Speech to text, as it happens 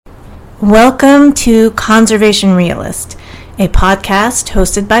Welcome to Conservation Realist, a podcast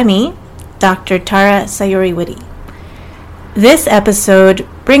hosted by me, Dr. Tara Sayuri-Witty. This episode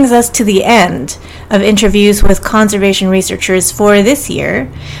brings us to the end of interviews with conservation researchers for this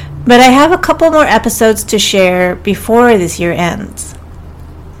year, but I have a couple more episodes to share before this year ends.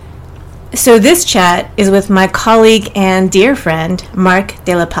 So this chat is with my colleague and dear friend, Marc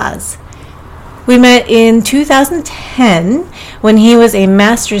de la Paz. We met in 2010 when he was a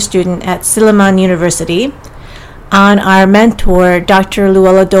master's student at Silliman University on our mentor Dr.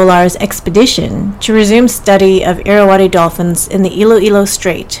 Luella Dolar's expedition to resume study of Irrawaddy dolphins in the Iloilo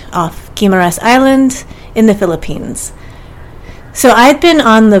Strait off Guimaras Island in the Philippines. So I'd been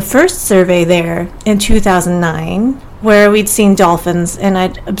on the first survey there in 2009 where we'd seen dolphins, and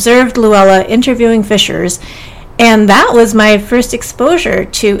I'd observed Luella interviewing fishers. And that was my first exposure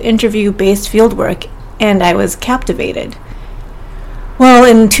to interview-based fieldwork, and I was captivated. Well,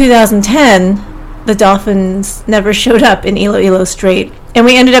 in 2010, the dolphins never showed up in Iloilo Strait, and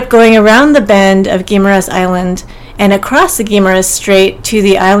we ended up going around the bend of Guimaras Island and across the Guimaras Strait to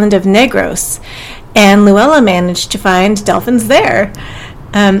the island of Negros, and Luella managed to find dolphins there.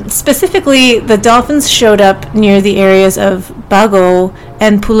 Specifically, the dolphins showed up near the areas of Bago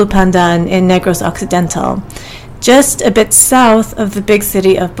and Pulupandan in Negros Occidental, just a bit south of the big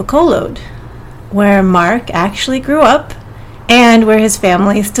city of Bacolod, where Marc actually grew up and where his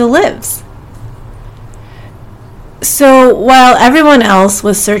family still lives. So while everyone else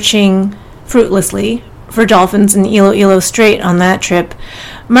was searching fruitlessly for dolphins in Iloilo Strait on that trip,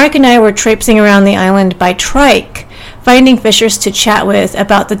 Marc and I were traipsing around the island by trike, finding fishers to chat with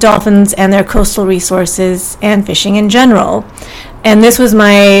about the dolphins and their coastal resources and fishing in general. And this was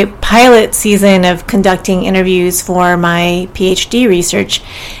my pilot season of conducting interviews for my PhD research,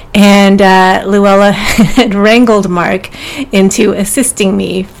 and Luella had wrangled Marc into assisting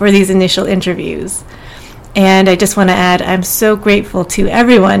me for these initial interviews. And I just want to add, I'm so grateful to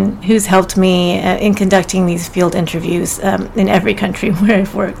everyone who's helped me in conducting these field interviews in every country where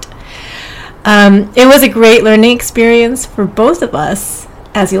I've worked. It was a great learning experience for both of us,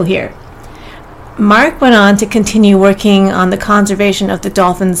 as you'll hear. Marc went on to continue working on the conservation of the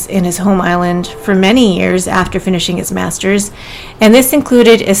dolphins in his home island for many years after finishing his master's, and this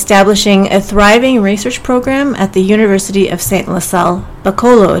included establishing a thriving research program at the University of St. La Salle,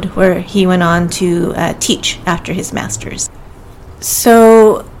 Bacolod, where he went on to teach after his master's.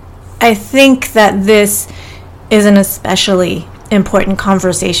 So I think that this is an especially important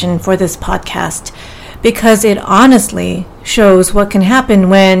conversation for this podcast, because it honestly shows what can happen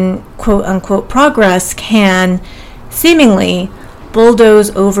when quote-unquote progress can seemingly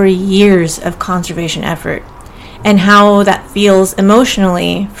bulldoze over years of conservation effort, and how that feels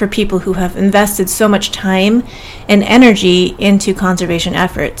emotionally for people who have invested so much time and energy into conservation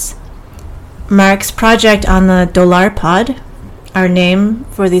efforts. Marc's project on the Dolar Pod, our name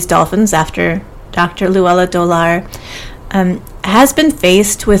for these dolphins after Dr. Luella Dolar, has been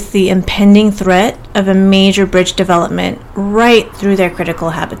faced with the impending threat of a major bridge development right through their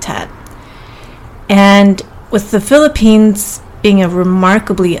critical habitat. And with the Philippines being a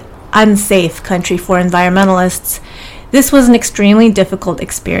remarkably unsafe country for environmentalists, this was an extremely difficult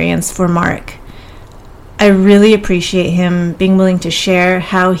experience for Marc. I really appreciate him being willing to share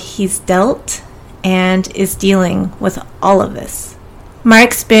how he's dealt and is dealing with all of this.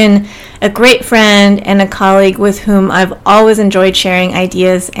 Marc's been a great friend and a colleague with whom I've always enjoyed sharing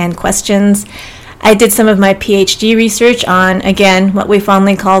ideas and questions. I did some of my PhD research on, again, what we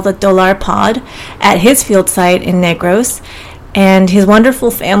fondly call the Dolar Pod at his field site in Negros, and his wonderful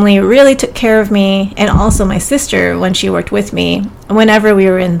family really took care of me and also my sister when she worked with me whenever we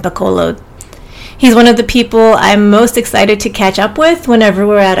were in Bacolod. He's one of the people I'm most excited to catch up with whenever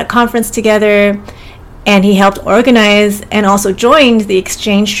we're at a conference together, and he helped organize and also joined the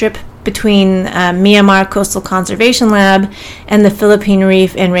exchange trip between Myanmar Coastal Conservation Lab and the Philippine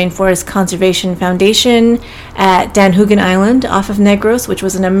Reef and Rainforest Conservation Foundation at Danhugen Island off of Negros, which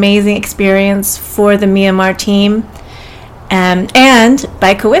was an amazing experience for the Myanmar team. And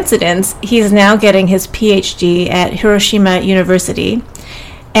by coincidence, he's now getting his PhD at Hiroshima University,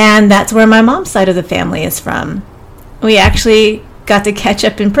 and that's where my mom's side of the family is from. We actually got to catch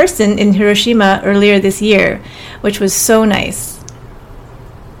up in person in Hiroshima earlier this year, which was so nice.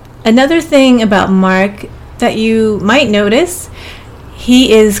 Another thing about Marc that you might notice,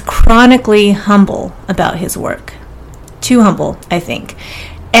 he is chronically humble about his work. Too humble, I think.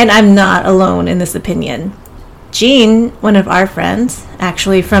 And I'm not alone in this opinion. Jean, one of our friends,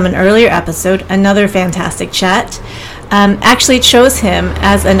 actually from an earlier episode, another fantastic chat, actually chose him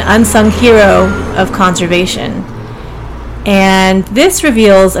as an unsung hero of conservation. And this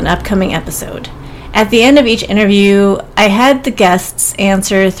reveals an upcoming episode. At the end of each interview, I had the guests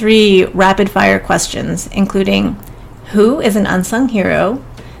answer 3 rapid-fire questions, including who is an unsung hero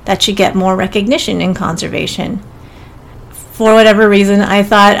that should get more recognition in conservation? For whatever reason, I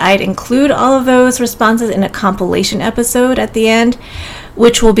thought I'd include all of those responses in a compilation episode at the end,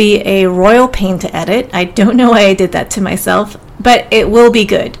 which will be a royal pain to edit. I don't know why I did that to myself, but it will be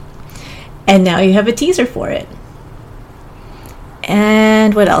good. And now you have a teaser for it.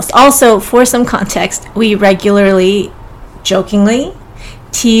 And what else? Also, for some context, we regularly, jokingly,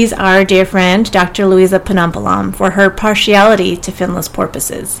 tease our dear friend, Dr. Louisa Panampalam, for her partiality to finless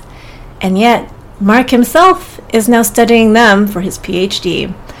porpoises. And yet, Mark himself is now studying them for his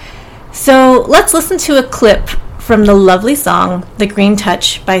PhD. So let's listen to a clip from the lovely song, The Green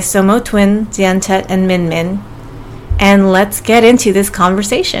Touch, by Somo Twin, Ziantet, and Min Min. And let's get into this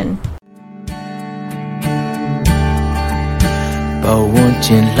conversation.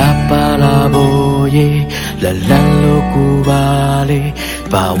 Pawuncin lapalaboye lalalo kubale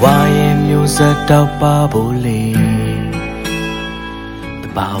bawaye musa tapabole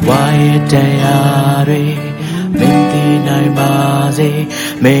bawaye tayare minti nai baze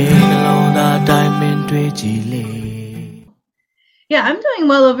mengalona diamond twejile. Yeah, I'm doing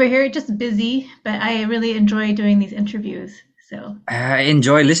well over here, just busy, but I really enjoy doing these interviews. So I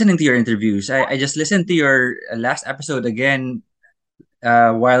enjoy listening to your interviews. I just listened to your last episode again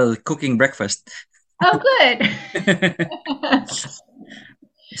while cooking breakfast. Oh, good.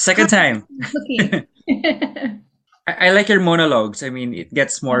 Second time. Cooking. I like your monologues. I mean, it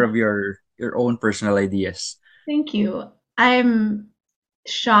gets more of your own personal ideas. Thank you. I'm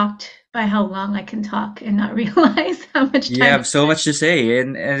shocked by how long I can talk and not realize how much time. You have so much to say,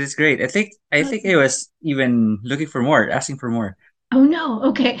 and it's great. I think I was even looking for more, asking for more. Oh no,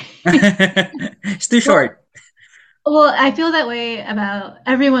 okay. It's too short. Well, I feel that way about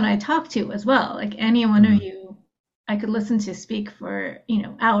everyone I talk to as well. Like any one of you, I could listen to speak for,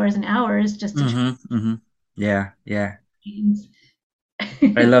 hours and hours just to Yeah. I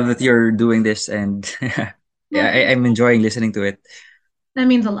love that you're doing this, and I'm enjoying listening to it. That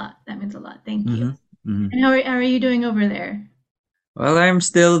means a lot. Thank you. And how are you doing over there? Well, I'm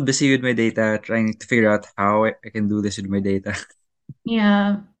still busy with my data, trying to figure out how I can do this with my data.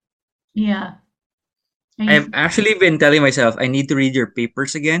 Yeah. I've actually been telling myself I need to read your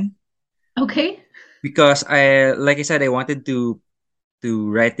papers again. Okay. Because like I said, I wanted to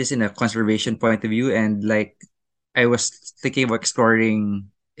write this in a conservation point of view, and like I was thinking of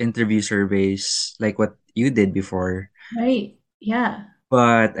exploring interview surveys like what you did before. Right. Yeah.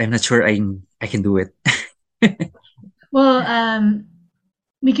 But I'm not sure I can do it. Well,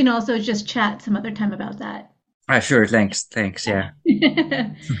 we can also just chat some other time about that. Sure. Thanks. Yeah.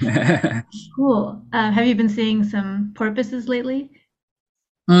 Cool. Have you been seeing some porpoises lately?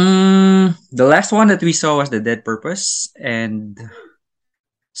 The last one that we saw was the dead porpoise, and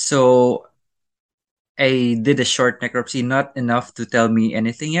so I did a short necropsy, not enough to tell me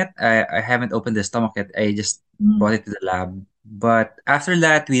anything yet. I haven't opened the stomach yet. I just brought it to the lab. But after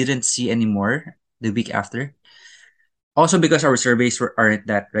that, we didn't see any more the week after. Also because our surveys aren't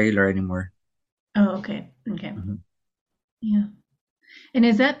that regular anymore. Oh, okay. Yeah. And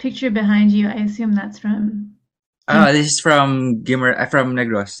is that picture behind you? I assume that's from... This is from from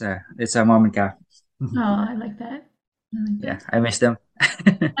Negros. It's a mom and calf. Oh, I like that. Yeah, I miss them.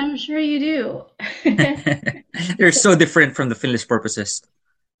 I'm sure you do. They're so different from the finless porpoises.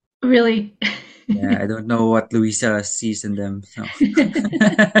 Really? Yeah, I don't know what Luisa sees in them. So.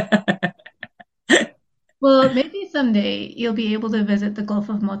 Well, maybe someday you'll be able to visit the Gulf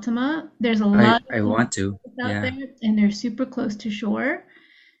of Motama. There's a lot I want to. out there, and they're super close to shore.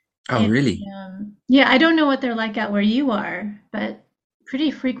 Oh, really? Yeah, I don't know what they're like out where you are, but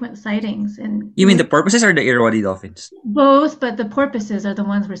pretty frequent sightings. And you mean the porpoises or the Irrawaddy dolphins? Both, but the porpoises are the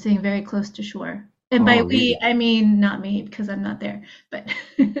ones we're seeing very close to shore. And by we, I mean not me, because I'm not there. But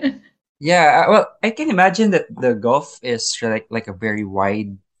yeah, well, I can imagine that the Gulf is like a very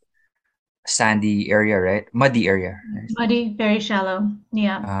wide, sandy area, right? Muddy area. Muddy, very shallow.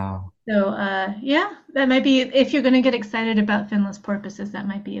 Yeah. Oh. So, yeah, that might be, if you're going to get excited about finless porpoises, that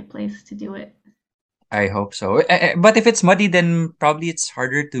might be a place to do it. I hope so. But if it's muddy, then probably it's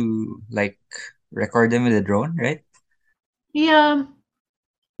harder to like record them with a drone, right? Yeah,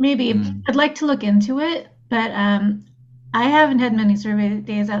 maybe. I'd like to look into it, but I haven't had many survey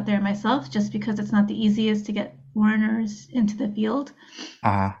days out there myself, just because it's not the easiest to get foreigners into the field.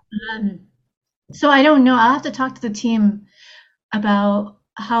 So I don't know. I'll have to talk to the team about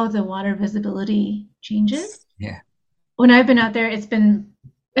how the water visibility changes. Yeah. When I've been out there, it's been,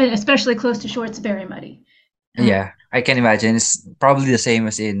 especially close to shore, it's very muddy. Uh, Yeah, I can imagine. It's probably the same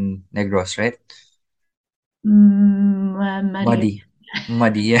as in Negros, right? Muddy. Muddy.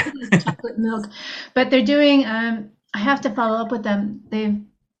 Muddy, yeah. Chocolate milk. But they're doing, I have to follow up with them. They've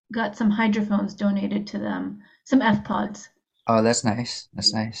got some hydrophones donated to them, some F pods. Oh, that's nice.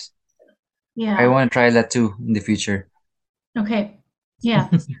 That's nice. I Yeah. want to try that too in the future. Okay. Yeah.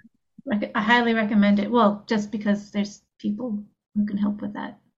 I highly recommend it. Well, just because there's people who can help with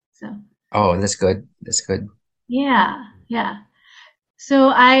that. So, Oh, that's good. That's good. yeah. Yeah.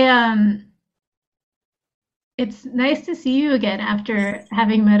 So it's nice to see you again after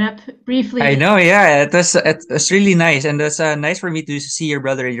having met up I briefly. know, yeah. It was really nice, and it's nice for me to see your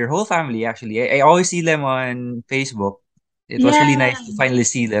brother and your whole family. Actually, I always see them on Facebook. It was really Yeah. nice to finally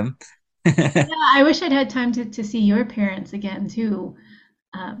see them. Yeah. I wish I'd had time to see your parents again too.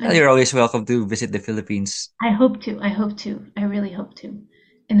 Well, But you're always welcome to visit the Philippines. I hope to. I hope to. I really hope to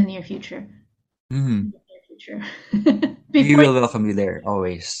in the near future. In Hmm. the near future. We Before will welcome you there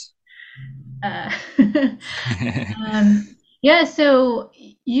always. uh, yeah, so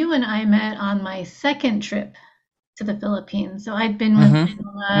you and I met on my second trip to the Philippines. So I'd been with Mm-hmm.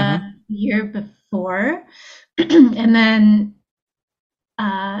 Manila Mm-hmm. the year before. And then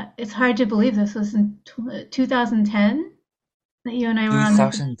it's hard to believe this was in 2010 that you and I were on this.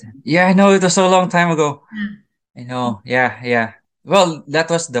 2010. Yeah, I know it was so long time ago. Yeah. I know. Yeah, yeah. Well, that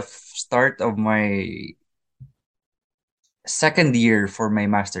was the start of my second year for my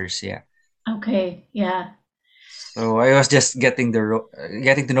master's. Yeah. Okay, yeah. So I was just getting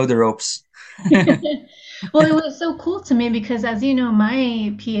to know the ropes. Well, it was so cool to me because, as you know,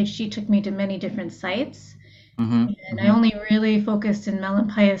 my PhD took me to many different sites, Mm-hmm. and I Mm-hmm. only really focused in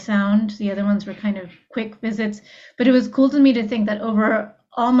Malampaya Sound. The other ones were kind of quick visits, but it was cool to me to think that over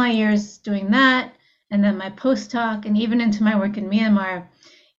all my years doing that, and then my postdoc, and even into my work in Myanmar,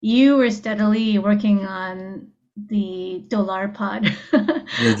 you were steadily working on the Dolar pod.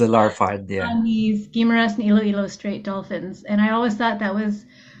 The larvad, yeah. On these Guimaras and Iloilo Strait dolphins. And I always thought that was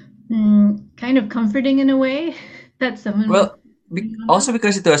kind of comforting in a way that someone was Well, working on also them.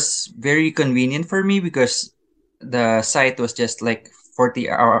 because it was very convenient for me because the site was just like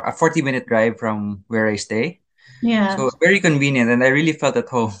 40-minute drive from where I stay. Yeah, So very convenient and I really felt at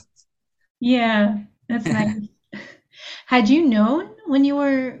home. yeah, that's nice. Had you known when you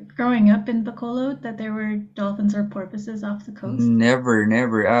were growing up in Bacolod that there were dolphins or porpoises off the coast? Never,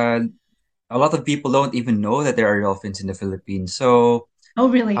 never. A lot of people don't even know that there are dolphins in the Philippines. So Oh,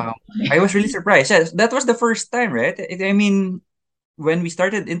 really? um, I was really surprised. Yes, that was the first time, right? I mean, when we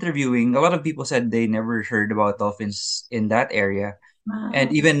started interviewing, a lot of people said they never heard about dolphins in that area.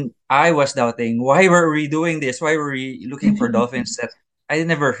 And Wow. even I was doubting, why were we doing this? Why were we looking for dolphins that I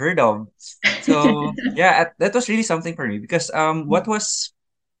never heard of? So yeah, that was really something for me because what was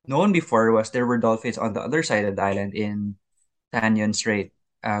known before was there were dolphins on the other side of the island in Tanyon Strait,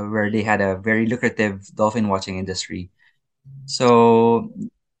 where they had a very lucrative dolphin watching industry. So,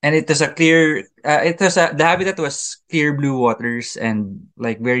 and it was the habitat was clear blue waters and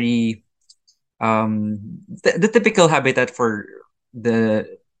like very the typical habitat for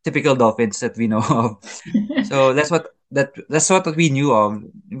the typical dolphins that we know of. So that's what we knew of.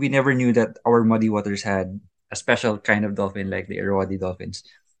 We never knew that our muddy waters had a special kind of dolphin like the Irrawaddy dolphins.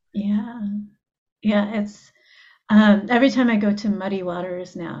 Yeah, yeah. It's every time I go to muddy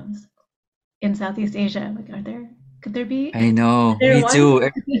waters now in Southeast Asia, I'm like, could there be, I is know, there me one? too.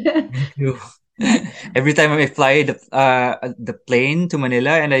 Me too. Every time I fly the plane to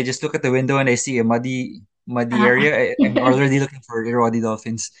Manila and I just look at the window and I see a muddy Uh, area, I'm already looking for Irrawaddy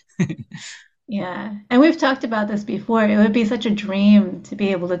dolphins. Yeah, and we've talked about this before. It would be such a dream to be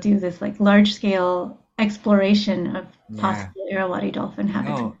able to do this like large scale exploration of Yeah, possible Irrawaddy dolphin I habitat.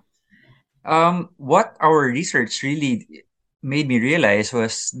 know. What our research really made me realize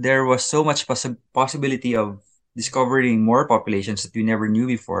was there was so much possibility of discovering more populations that we never knew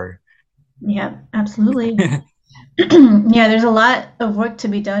before. Yeah, absolutely. Yeah, there's a lot of work to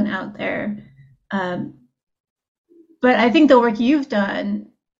be done out there. Um, but I think the work you've done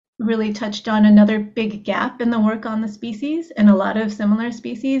really touched on another big gap in the work on the species and a lot of similar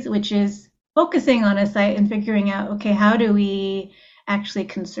species, which is focusing on a site and figuring out, okay, how do we actually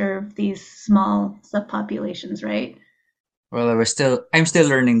conserve these small subpopulations, right? Well, I'm still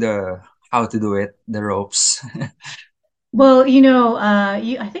learning the how to do it, the ropes. Well,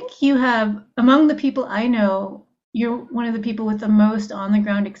 I think you have, among the people I know, you're one of the people with the most on the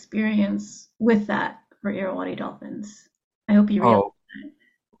ground experience with that for Irrawaddy dolphins. I hope you realize Oh,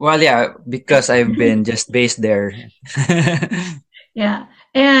 well, yeah, because I've that. been just based there. Yeah.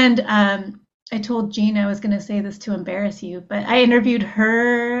 And I told Jean I was going to say this to embarrass you, but I interviewed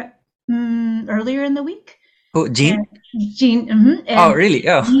her earlier in the week. Oh, And Jean? Jean, Oh, and really?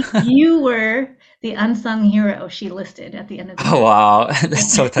 Oh. you were the unsung hero she listed at the end of the Oh, book. wow. Yeah.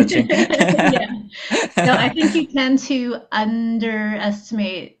 That's so touching. Yeah. So I think you tend to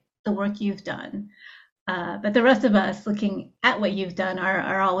underestimate the work you've done. But the rest of us looking at what you've done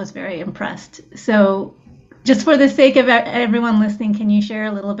are always very impressed. So, just for the sake of everyone listening, can you share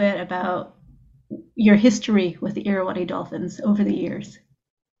a little bit about your history with the Irrawaddy Dolphins over the years?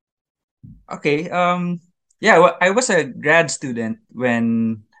 Okay. Yeah, well, I was a grad student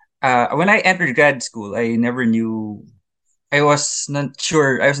when I entered grad school. I never knew. I was not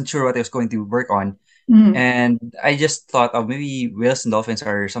sure. I wasn't sure what I was going to work on, Mm, and I just thought, oh, maybe whales and dolphins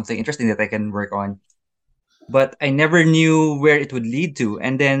are something interesting that I can work on. But I never knew where it would lead to.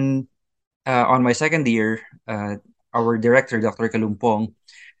 And then on my second year, our director, Dr. Kalumpong,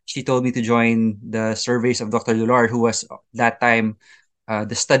 she told me to join the surveys of Dr. Dular, who was that time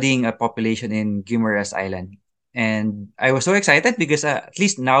the studying a population in Guimaras Island. And I was so excited because at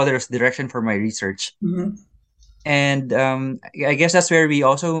least now there's direction for my research. mhm. And I guess that's where we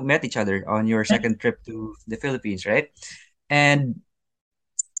also met each other on your second trip to the Philippines, right? And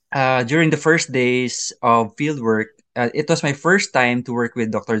during the first days of field work, it was my first time to work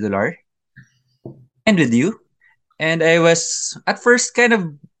with Dr. Dular and with you. And I was at first kind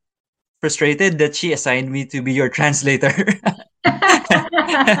of frustrated that she assigned me to be your translator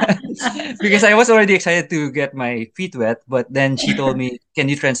because I was already excited to get my feet wet. But then she told me, "Can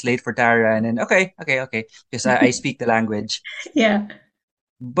you translate for Tara?" And then, okay, okay, okay, because I speak the language. Yeah.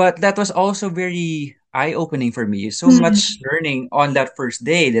 But that was also very eye-opening for me. So much Mm, learning on that first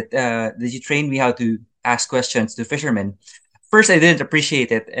day that you trained me how to ask questions to fishermen. First, I didn't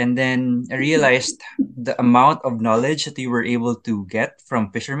appreciate it, and then I realized the amount of knowledge that you were able to get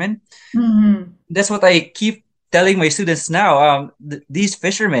from fishermen. mhm, That's what I keep telling my students now. These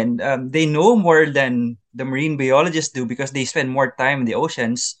fishermen, they know more than the marine biologists do because they spend more time in the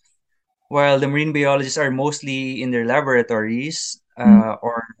oceans, while the marine biologists are mostly in their laboratories mm,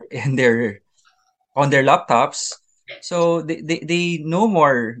 or in their on their laptops. So they know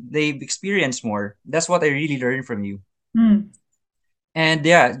more, they've experienced more. That's what I really learned from you. mm. And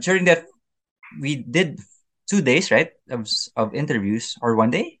yeah, during that we did 2 days, right, of interviews, or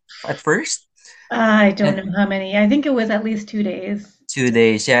one day at first. I don't And know how many. I think it was at least 2 days. 2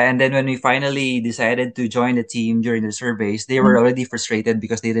 days, yeah. And then when we finally decided to join the team during the surveys, they were Mm, already frustrated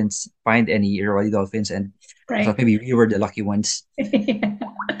because they didn't find any Irrawaddy dolphins, and I thought right. maybe we were the lucky ones. Yeah.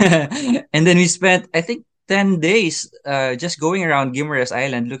 And then we spent, I think, 10 days just going around Guimaras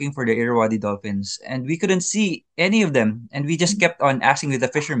Island looking for the Irrawaddy dolphins, and we couldn't see any of them. And we just kept on asking with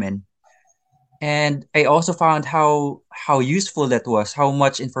the fishermen. And I also found how useful that was, how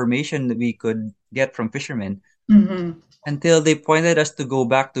much information that we could get from fishermen, Mhm. until they pointed us to go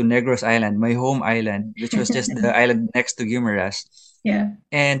back to Negros Island, my home island, which was just the island next to Guimaras. Yeah.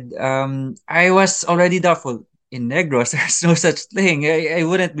 And I was already doubtful. In Negros, there's no such thing. I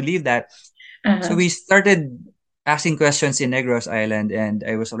wouldn't believe that. So Uh-huh. we started asking questions in Negros Island, and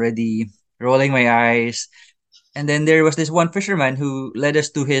I was already rolling my eyes. And then there was this one fisherman who led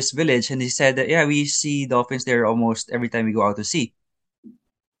us to his village, and he said that, yeah, we see dolphins there almost every time we go out to sea.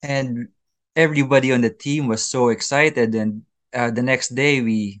 And everybody on the team was so excited. And the next day,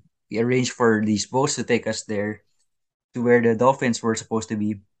 we arranged for these boats to take us there to where the dolphins were supposed to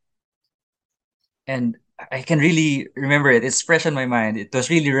be. And I can really remember it. It's fresh on my mind. It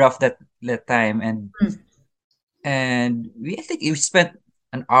was really rough that time, Mm. and I think we spent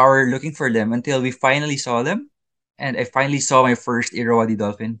an hour looking for them until we finally saw them, and I finally saw my first Irrawaddy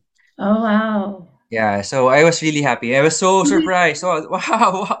dolphin. Oh, wow. Yeah, so I was really happy. I was so We, surprised. Oh,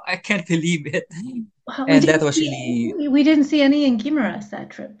 wow, I can't believe it. wow, we And that didn't was see really, we didn't see any in Guimaras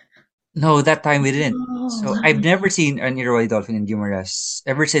that trip. no, that time we didn't. Oh, So I've wow. never seen an Irrawaddy dolphin in Guimaras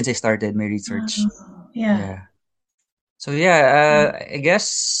ever since I started my research. Wow. Yeah. Yeah. So yeah, I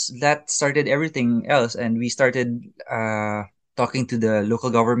guess that started everything else, and we started talking to the local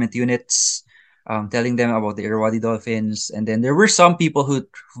government units, telling them about the Irrawaddy dolphins, and then there were some people who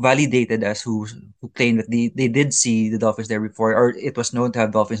validated us, who claimed that they did see the dolphins there before, or it was known to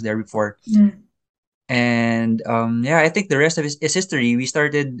have dolphins there before. Mm. And yeah, I think the rest of it is history. We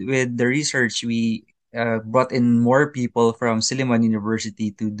started with the research. We brought in more people from Silliman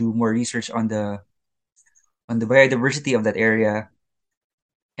University to do more research on the biodiversity of that area.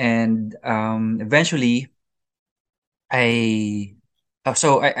 And eventually I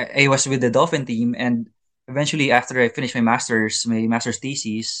I was with the dolphin team, and eventually after I finished my master's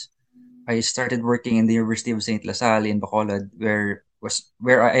thesis, I started working in the University of Saint LaSalle in Bacolod, where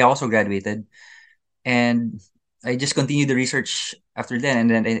I also graduated. And I just continued the research after then, and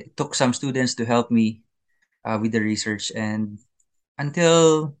then I took some students to help me with the research, and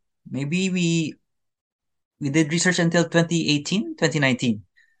until maybe we did research until 2018, 2019.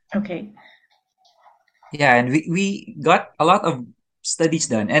 Okay. Yeah, and we got a lot of studies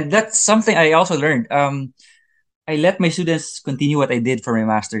done, and that's something I also learned. I let my students continue what I did for my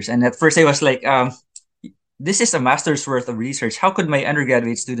masters, and at first I was like, this is a master's worth of research. How could my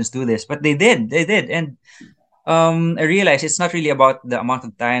undergraduate students do this? But they did, and I realized it's not really about the amount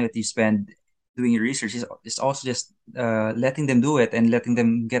of time that you spend doing your research. It's also just letting them do it and letting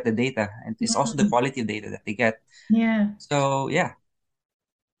them get the data, and it's also the Mhm. quality of data that they get. Yeah. So yeah,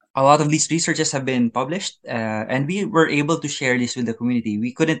 a lot of these researches have been published, and we were able to share this with the community.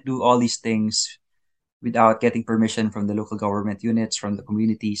 We couldn't do all these things without getting permission from the local government units, from the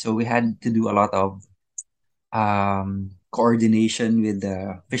community. So we had to do a lot of coordination with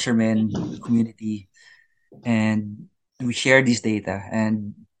the fishermen, the community, and we shared this data.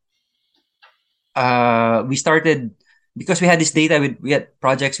 And we started because we had this data with we had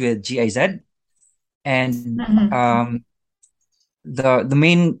projects with GIZ, and Mhm. the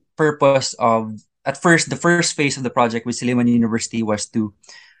main purpose of at first the first phase of the project with Silliman University was to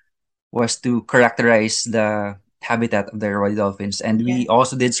characterize the habitat of the Irrawaddy dolphins, and Yeah. we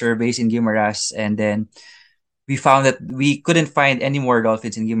also did surveys in Guimaras, and then we found that we couldn't find any more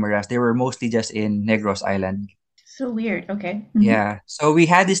dolphins in Guimaras. They were mostly just in Negros Island. So weird. Okay. Mhm. Yeah. So we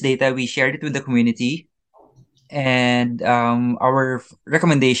had this data, we shared it with the community, and our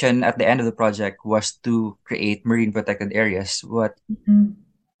recommendation at the end of the project was to create marine protected areas. Mhm.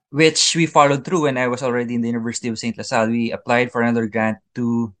 Which we followed through when I was already in the University of St. LaSalle. We applied for another grant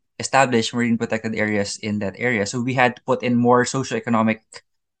to establish marine protected areas in that area. So we had to put in more socioeconomic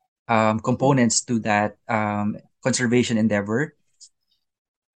components to that conservation endeavor.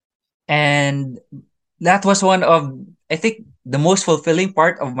 And that was one of, I think, the most fulfilling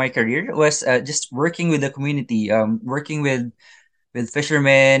part of my career was just working with the community, working with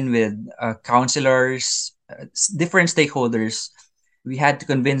fishermen, with counselors, different stakeholders. We had to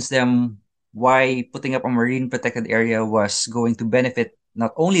convince them why putting up a marine protected area was going to benefit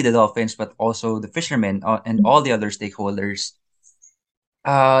not only the dolphins but also the fishermen and all the other stakeholders.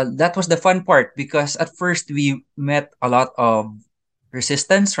 That was the fun part because at first we met a lot of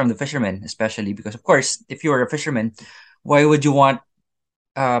resistance from the fishermen, especially because, of course, if you're a fisherman, why would you want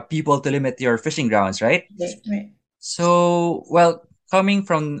people to limit your fishing grounds, right? Right. Right. So, well, coming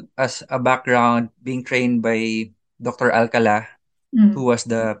from as a background, being trained by Dr. Alcala, who Mm. was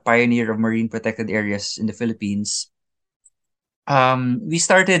the pioneer of marine protected areas in the Philippines, we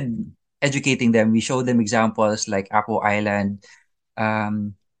started educating them. We showed them examples like Apo Island,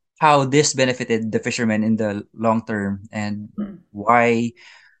 um, how this benefited the fishermen in the long term, and Mm. why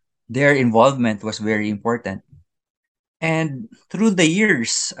their involvement was very important. And through the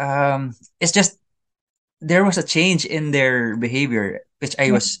years, it's just there was a change in their behavior, which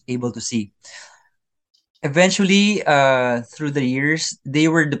I Yeah. was able to see. Eventually, through the years,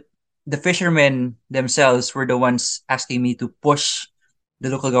 the fishermen themselves were the ones asking me to push the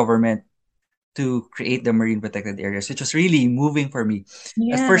local government to create the marine protected areas, which was really moving for me.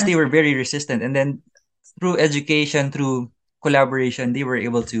 At first, Yeah. they were very resistant, and then through education, through collaboration, they were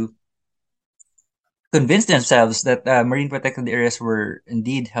able to convince themselves that marine protected areas were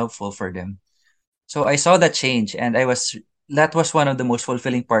indeed helpful for them. So I saw that change, and I was that was one of the most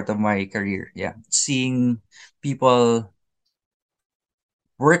fulfilling part of my career. Yeah, seeing people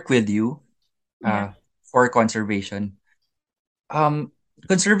work with you Yeah. for conservation. Um,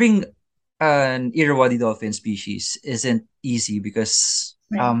 Conserving an Irrawaddy dolphin species isn't easy because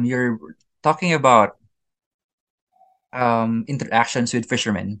Right. you're talking about interactions with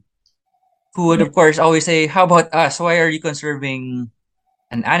fishermen who would Yeah. of course always say, "How about us? Why are you conserving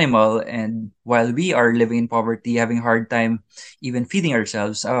an animal and while we are living in poverty, having a hard time even feeding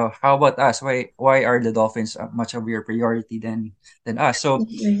ourselves? How about us? Why are the dolphins much of your priority than us?" So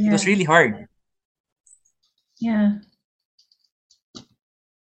Absolutely. it was Yeah. really hard. Yeah.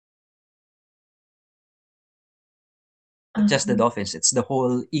 Not just the Um, dolphins; it's the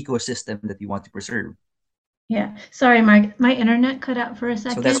whole ecosystem that you want to preserve. yeah. Sorry, Mark. My internet cut out for a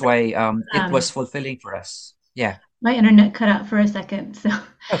So that's second. why it was Um, fulfilling for us. Yeah. my internet cut out for a second, so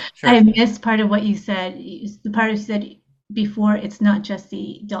Oh, I sure. missed part of what you said. The part you said before, it's not just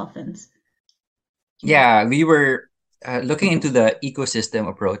the dolphins. Yeah, we were looking into the ecosystem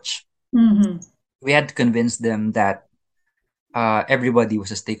approach. Mm-hmm. We had to convince them that everybody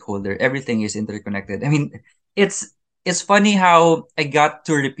was a stakeholder. Everything is interconnected. I mean, it's it's funny how I got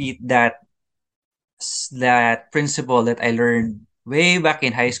to repeat that principle that I learned way back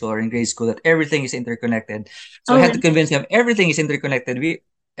in high school or in grade school that everything is interconnected. So I Oh, had to really? convince them everything is interconnected.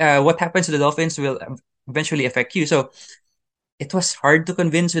 What happens to the dolphins will eventually affect you. So it was hard to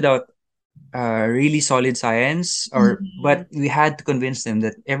convince without really solid science, Mhm. but we had to convince them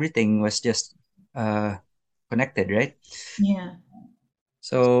that everything was just uh, connected, right? Yeah.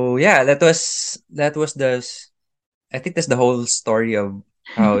 So yeah, that was I think that's the whole story of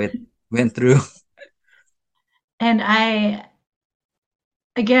how it went through. And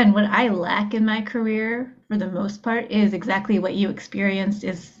again, what I lack in my career for the most part is exactly what you experienced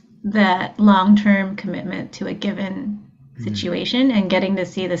is that long-term commitment to a given Mm, situation and getting to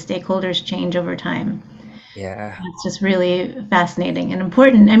see the stakeholders change over time. yeah, It's just really fascinating and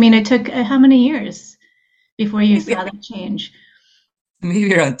important. I mean, it took how many years before you maybe saw that change?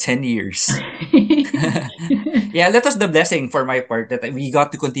 maybe around 10 years. Yeah, that was the blessing for my part that we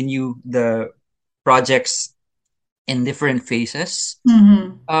got to continue the projects in different phases.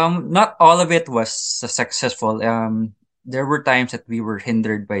 Hmm. Not all of it was successful. There were times that we were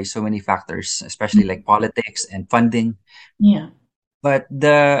hindered by so many factors, especially like politics and funding. Yeah. But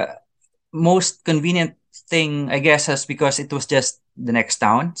the most convenient thing, I guess, is because it was just the next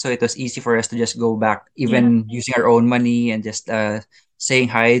town, so it was easy for us to just go back, Yeah. even using our own money and just saying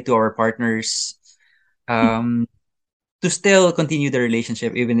hi to our partners, um, to still continue the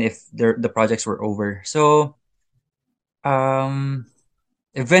relationship even if the projects were over. So um,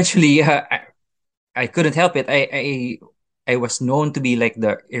 eventually, I couldn't help it. I was known to be like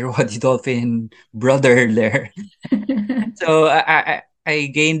the Irrawaddy Dolphin brother there. So I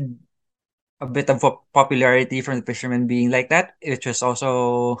gained a bit of popularity from the fishermen being like that, which was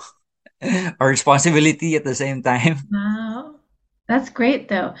also a responsibility at the same time. Wow. That's great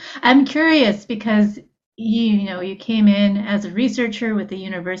though. I'm curious because you came in as a researcher with the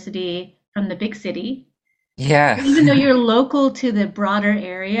university from the big city. Yeah. Even though you're local to the broader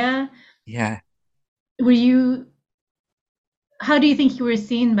area, Yeah. were you, how do you think you were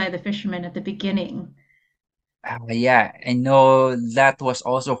seen by the fishermen at the beginning? Yeah, I know that was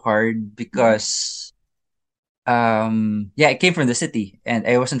also hard because yeah, I came from the city and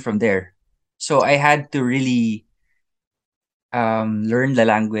I wasn't from there. So I had to really learn the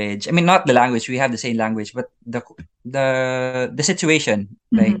language. I mean, not the language, we have the same language, but the situation,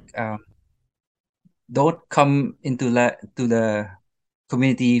 Hmm. like don't come into to the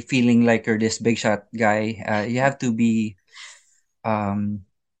community feeling like you're this big shot guy. You have to be um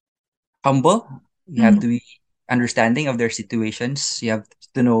humble. You have to Hmm. be understanding of their situations. You have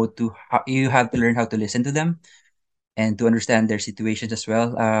to know you have to learn how to listen to them and to understand their situations as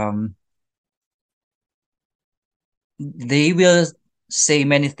well. They will say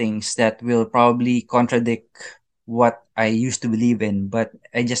many things that will probably contradict what I used to believe in, but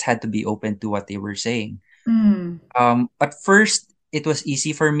I just had to be open to what they were saying. Mm. At first, it was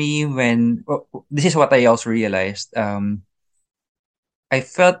easy for me this is what I also realized. I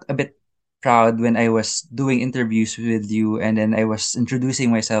felt a bit proud when I was doing interviews with you, and then I was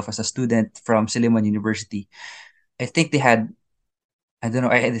introducing myself as a student from Silliman University. I think they had, I don't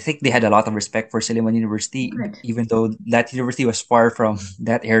know, I think they had a lot of respect for Silliman University, Good. even though that university was far from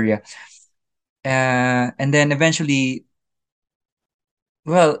that area. And then eventually,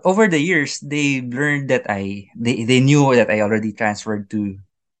 well, over the years, they learned that they knew that I already transferred to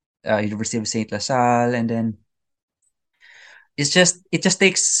University of Saint LaSalle, and then it just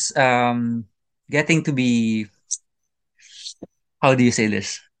takes getting to be, how do you say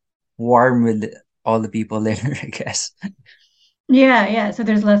this, warm with all the people there, I guess. Yeah, yeah. So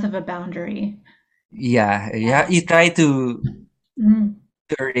there's less of a boundary. Yeah, yeah. Yeah. You try to Mm.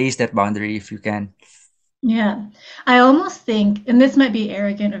 erase that boundary if you can. Yeah. I almost think, and this might be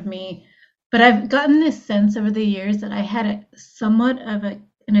arrogant of me, but I've gotten this sense over the years that I had somewhat of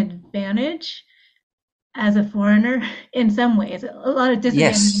an advantage as a foreigner in some ways, a lot of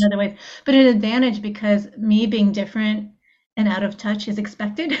disadvantage in Yes, other ways, but an advantage because me being different and out of touch is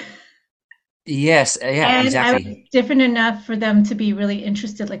expected. yes, yeah, And I was exactly. different enough for them to be really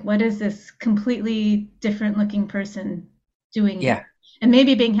interested. Like, what is this completely different looking person doing here? Yeah, And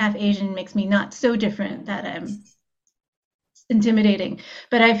maybe being half Asian makes me not so different that I'm intimidating.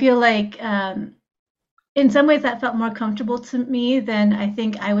 But I feel like in some ways that felt more comfortable to me than I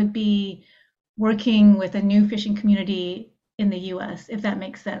think I would be working with a new fishing community in the US, if that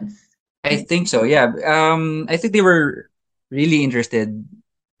makes sense. I think so. Yeah. I think they were really interested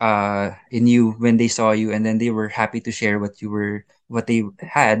in you when they saw you, and then they were happy to share what they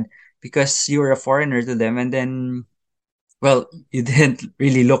had because you were a foreigner to them, and then well, you didn't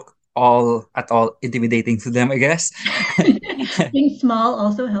really look all intimidating to them, I guess. Being small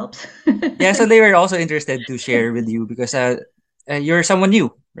also helps. Yeah, so they were also interested to share with you because you're someone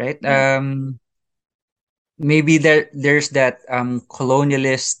new, right? Yeah. maybe there's that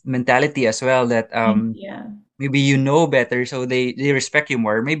colonialist mentality as well, that Yeah. maybe you know better, so they respect you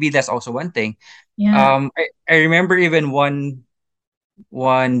more. Maybe that's also one thing. Yeah. I remember even one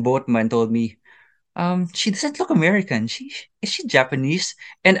boatman told me, she doesn't look American. Is she Japanese?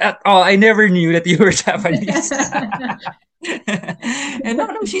 And I never knew that you were Japanese. And no,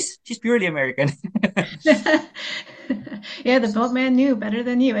 no, she's purely American. Yeah, the boatman knew better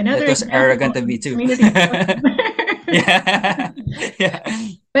than you. That Another was arrogant example of of me too. community. Yeah, yeah.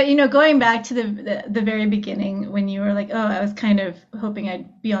 But going back to the very beginning when you were like, "Oh, I was kind of hoping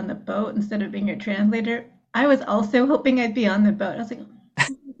I'd be on the boat instead of being your translator." I was also hoping I'd be on the boat. I was like, "Oh,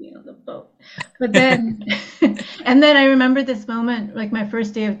 I'll be on the boat." But then, and then I remember this moment, like my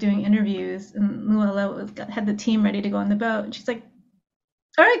first day of doing interviews, and Luella had the team ready to go on the boat, and she's like,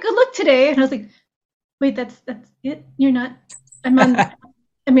 "All right, good luck today." And I was like, "Wait, that's it? You're not? I'm on.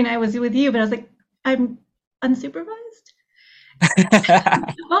 I mean, I was with you, but I was like, I'm unsupervised."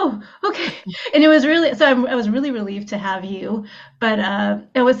 Oh, okay. And it was really so I was really relieved to have you, but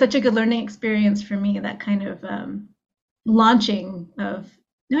it was such a good learning experience for me. That kind of launching of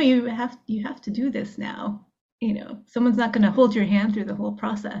no, you have to do this now. Someone's not going to hold your hand through the whole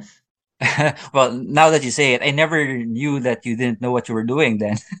process. Well, now that you say it, I never knew that you didn't know what you were doing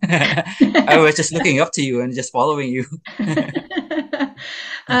then. I was just looking up to you and just following you.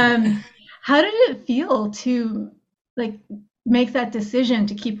 um, how did it feel to like make that decision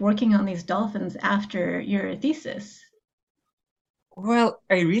to keep working on these dolphins after your thesis? Well,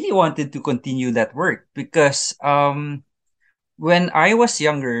 I really wanted to continue that work because when I was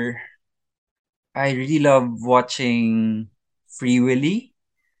younger, I really loved watching Free Willy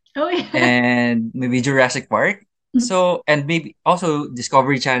Oh yeah. and maybe Jurassic Park. So, and maybe also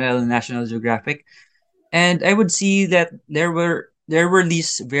Discovery Channel and National Geographic. And I would see that there were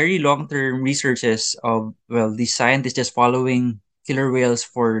these very long-term researches of, well, these scientists just following killer whales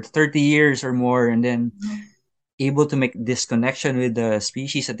for 30 years or more, and then able to make this connection with the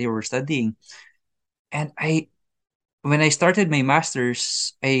species that they were studying. And when I started my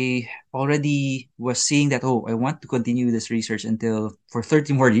master's, I already was seeing that, oh, I want to continue this research until for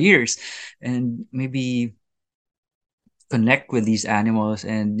 30 more years and maybe connect with these animals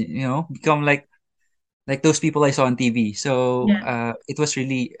and, become like those people I saw on TV. So Yeah. it was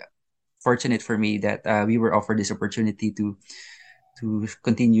really fortunate for me that we were offered this opportunity to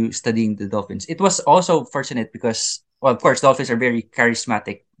continue studying the dolphins. It was also fortunate because, well, of course, dolphins are very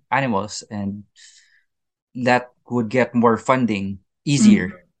charismatic animals, and that would get more funding easier,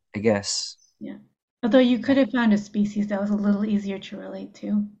 Mhm. I guess. Yeah. Although you could have found a species that was a little easier to relate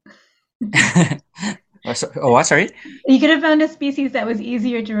to. Oh, what? Sorry. You could have found a species that was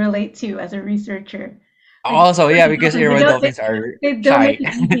easier to relate to as a researcher. Like Also, yeah, because dolphins, Irwin dolphins are they don't make shy.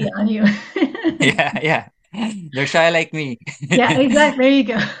 it easy on you. Yeah, yeah. They're shy like me. Yeah, exactly. There you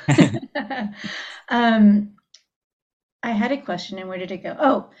go. um, I had a question, and where did it go?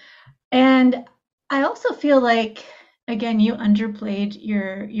 Oh, and I also feel like again you underplayed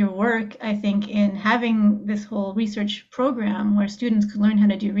your work, I think, in having this whole research program where students could learn how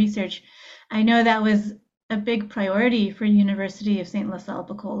to do research. I know that was a big priority for University of St. LaSalle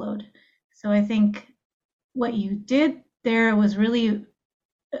Bacolod. So I think what you did there was really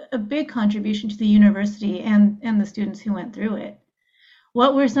a big contribution to the university and the students who went through it.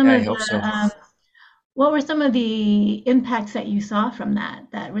 What were some Yeah, I of hope so. the impacts that you saw from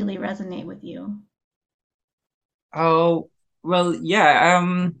that really resonate with you? Oh, well, yeah.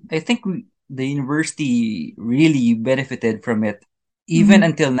 I think the university really benefited from it. Even Mhm.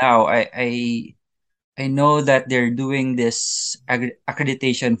 until now, I know that they're doing this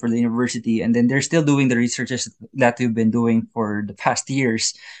accreditation for the university, and then they're still doing the researches that we've been doing for the past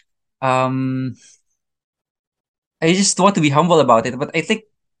years. Um, I just want to be humble about it, but I think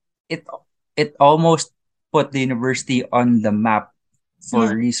it it almost put the university on the map for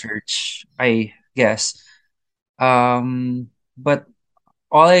Yeah. research, I guess. But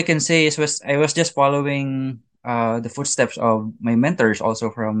all I can say was I was just following the footsteps of my mentors, also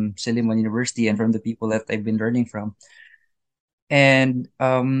from Silliman University and from the people that I've been learning from. And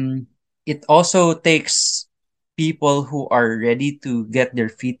it also takes people who are ready to get their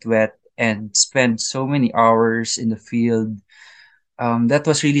feet wet and spend so many hours in the field. That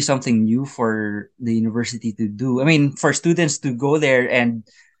was really something new for the university to do. I mean, for students to go there and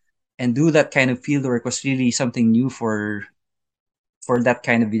do that kind of field work was really something new for that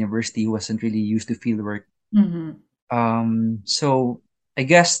kind of university who wasn't really used to field work. Hmm. So I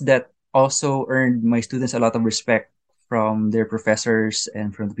guess that also earned my students a lot of respect from their professors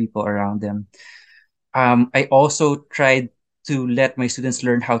and from the people around them. I also tried to let my students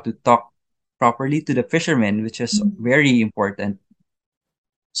learn how to talk properly to the fishermen, which is very important.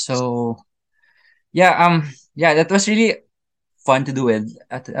 So yeah, that was really fun to do with.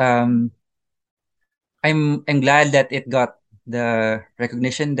 I'm glad that it got the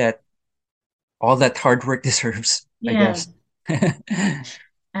recognition that all that hard work deserves, I Yeah, guess.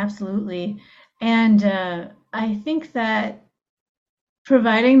 absolutely. And I think that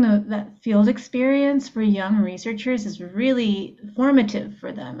providing that field experience for young researchers is really formative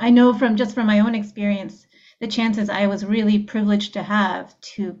for them. I know from my own experience, the chances I was really privileged to have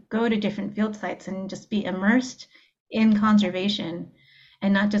to go to different field sites and just be immersed in conservation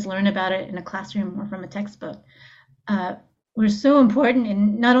and not just learn about it in a classroom or from a textbook, uh, were so important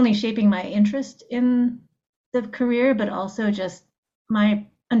in not only shaping my interest in the career, but also just my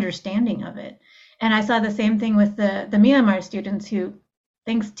understanding of it. And I saw the same thing with the Myanmar students who,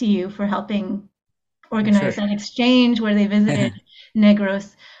 thanks to you for helping Yeah, sure. organize that exchange where they visited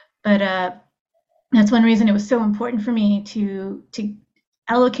Negros. But that's one reason it was so important for me to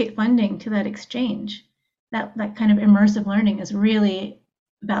allocate funding to that exchange. That kind of immersive learning is really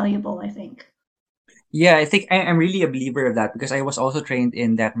valuable, I think. Yeah, I think I'm really a believer of that because I was also trained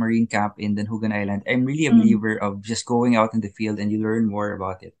in that marine camp in Denhugan Island. I'm really a Mm. believer of just going out in the field and you learn more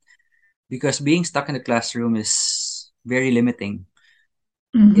about it. Because being stuck in the classroom is very limiting.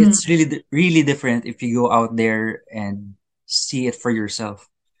 Hmm. It's really different if you go out there and see it for yourself.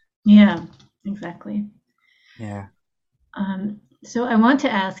 Yeah, exactly. Yeah. So I want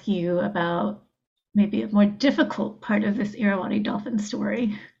to ask you about maybe a more difficult part of this Irrawaddy dolphin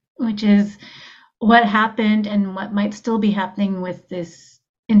story, which is what happened and what might still be happening with this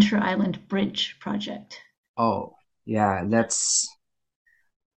inter-island bridge project. Oh, yeah. That's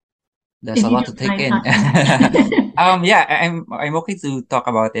If a you lot to don't take mind in. talking about that. Yeah, I'm okay to talk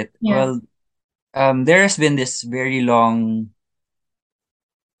about it. Yeah. Well, there has been this very long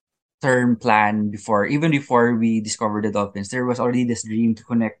term plan before, even before we discovered the dolphins. There was already this dream to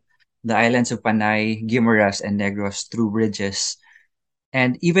connect the islands of Panay, Guimaras, and Negros through bridges.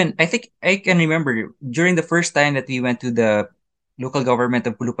 And even I think I can remember during the first time that we went to the local government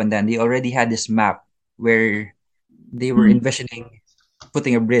of Pulupandan, they already had this map where they were Mm. envisioning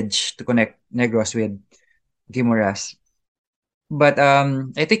putting a bridge to connect Negros with Guimaras. But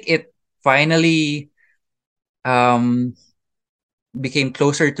I think it finally um became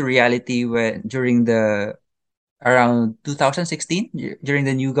closer to reality when during the around 2016 during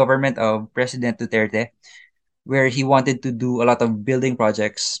the new government of President Duterte, where he wanted to do a lot of building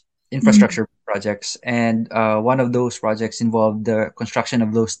projects, Mm. infrastructure projects, and one of those projects involved the construction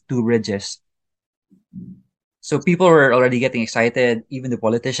of those two bridges. So people were already getting excited, even the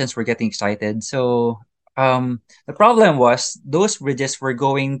politicians were getting excited. So the problem was those bridges were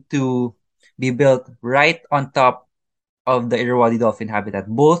going to be built right on top of the Irrawaddy dolphin habitat,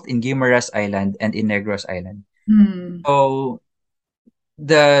 both in Guimaras Island and in Negros Island. Mm. So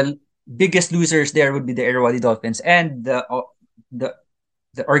the biggest losers there would be the Irrawaddy dolphins and the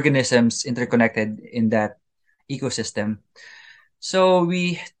the organisms interconnected in that ecosystem. So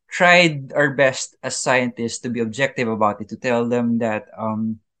we tried our best as scientists to be objective about it, to tell them that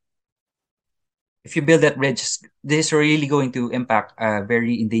if you build that bridge, this is really going to impact a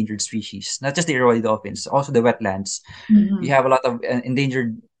very endangered species, not just the Irrawaddy dolphins, also the wetlands. We Mhm. have a lot of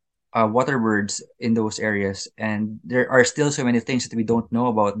endangered water birds in those areas, and there are still so many things that we don't know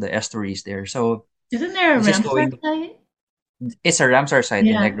about the estuaries there. So Isn't there a this is Ramsar going. site? It's a Ramsar site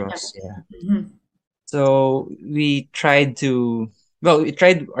in Yeah. Yeah. Negros. Yeah. Mhm. So we tried to. Well, we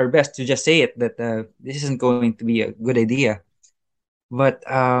tried our best to just say it that this isn't going to be a good idea. But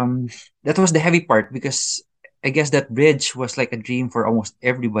that was the heavy part because I guess that bridge was like a dream for almost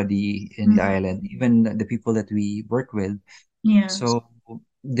everybody in the Mm. island, even the people that we work with. Yeah. So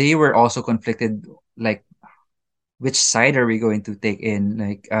they were also conflicted, like which side are we going to take in?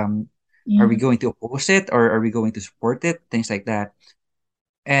 Like, are we Yeah. going to oppose it or are we going to support it? Things like that.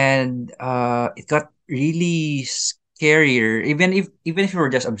 And it got really scarier, even if you were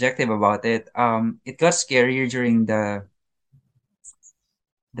just objective about it. It got scarier during the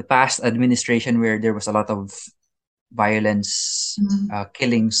past administration where there was a lot of violence, Mhm.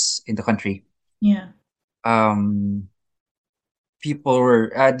 killings in the country. Yeah. Um, people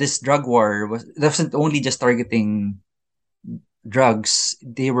were this drug war wasn't only just targeting drugs;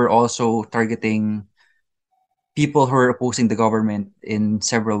 they were also targeting people who were opposing the government in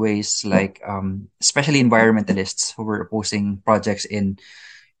several ways, like especially environmentalists who were opposing projects in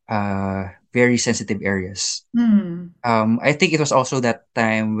very sensitive areas. Mm. I think it was also that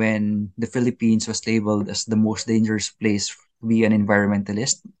time when the Philippines was labeled as the most dangerous place to be an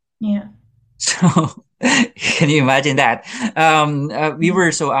environmentalist. Yeah. So Can you imagine that? We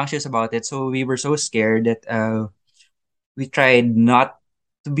were so anxious about it, so we were so scared that we tried not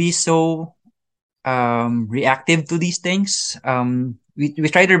to be so reactive to these things. We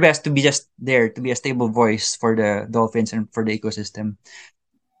tried our best to be just there, to be a stable voice for the dolphins and for the ecosystem.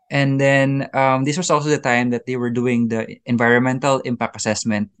 And then this was also the time that they were doing the environmental impact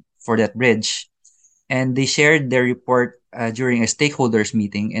assessment for that bridge. And they shared their report during a stakeholders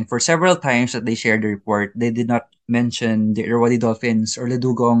meeting. And for several times that they shared the report, they did not mention the Irrawaddy dolphins or the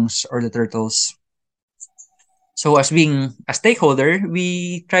dugongs or the turtles. So as being a stakeholder,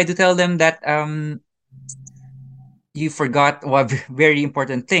 we tried to tell them that you forgot one very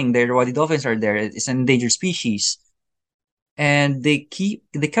important thing. The Irrawaddy dolphins are there. It's an endangered species. And they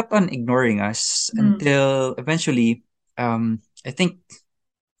kept on ignoring us until eventually I think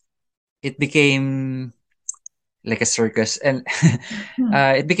it became like a circus, and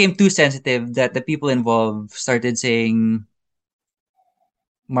it became too sensitive that the people involved started saying,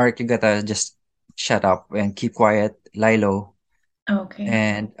 Mark, you gotta just shut up and keep quiet, lie low. Okay.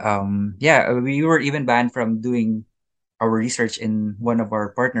 And yeah, we were even banned from doing our research in one of our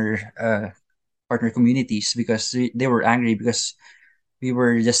partner communities because they were angry because we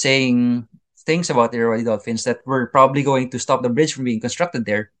were just saying things about the Irrawaddy dolphins that were probably going to stop the bridge from being constructed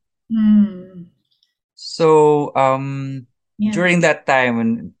there. So Yeah. during that time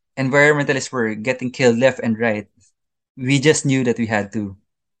when environmentalists were getting killed left and right, we just knew that we had to,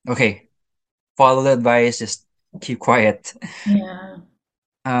 okay, follow the advice, just keep quiet. Yeah.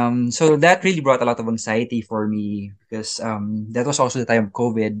 So that really brought a lot of anxiety for me because that was also the time of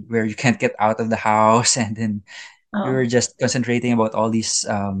COVID where you can't get out of the house, and then we Oh. were just concentrating about all these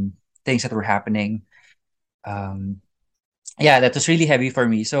things that were happening. Yeah, that was really heavy for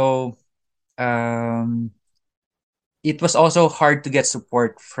me. So um, it was also hard to get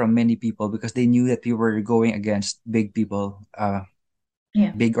support from many people because they knew that we were going against big people,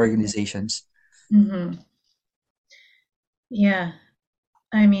 Yeah. big organizations. Yeah.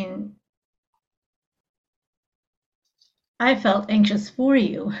 I mean, I felt anxious for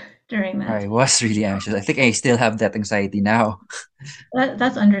you during that I time. was really anxious. I think I still have that anxiety now.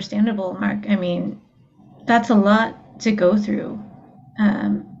 That's understandable, Mark. I mean, that's a lot to go through.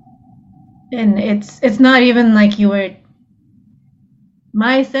 And it's not even like you were,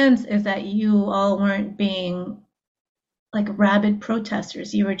 my sense is that you all weren't being like rabid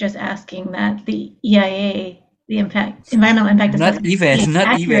protesters. You were just asking that the EIA, the environmental impact assessment, be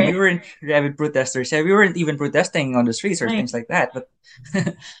Not even. We accurate. weren't rabid protesters. Yeah, we weren't even protesting on the streets or Right. things like that. But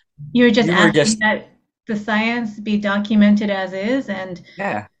You were just we were asking just, that the science be documented as is. And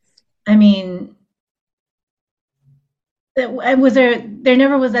yeah. I mean, there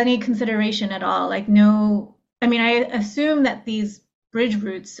never was any consideration at all. Like, no, I mean, I assume that these bridge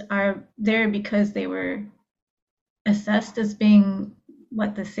routes are there because they were assessed as being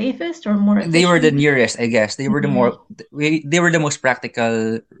what, the safest or more They were the efficient. nearest, I guess. They were the they were the most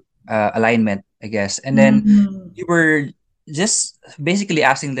practical alignment, I guess. And then we were just basically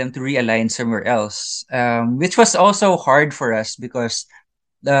asking them to realign somewhere else, which was also hard for us because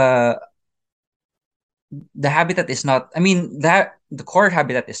the the habitat is not. I mean, that the core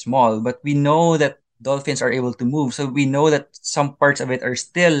habitat is small, but we know that dolphins are able to move, so we know that some parts of it are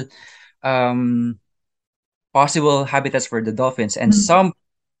still um, possible habitats for the dolphins, and some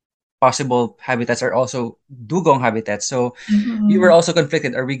possible habitats are also dugong habitats. So we were also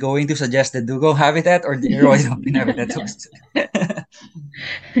conflicted. Are we going to suggest the dugong habitat or the Irrawaddy dolphin habitat?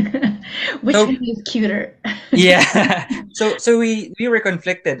 Which So one is cuter? yeah, so we were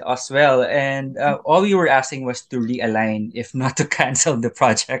conflicted as well, and all we were asking was to realign, if not to cancel the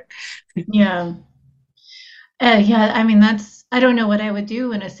project. Yeah. Yeah, I mean, I don't know what I would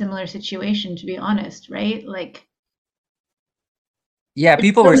do in a similar situation, to be honest, right? Like, Yeah, it's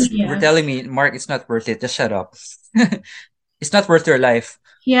people so, were yeah. telling me, Mark, it's not worth it. Just shut up. It's not worth your life.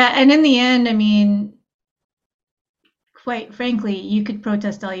 Yeah, and in the end, I mean, quite frankly, you could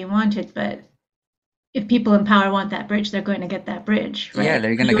protest all you wanted, but if people in power want that bridge, they're going to get that bridge, Yeah, right?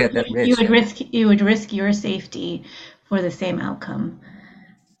 they're gonna get that You bridge. would risk your safety for the same outcome,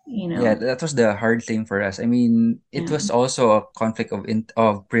 you Yeah, know. that was the hard thing for us. I mean, it Yeah. was also a conflict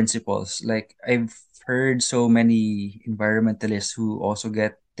of principles. Like I've heard so many environmentalists who also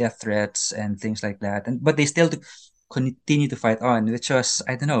get death threats and things like that, and but they still continue to fight on, which was,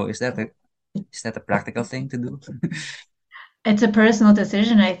 I don't know, is that a practical thing to do? It's a personal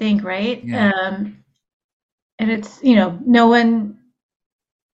decision, I think, right? Yeah, And it's, you know, no one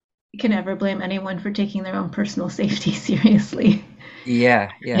can ever blame anyone for taking their own personal safety seriously.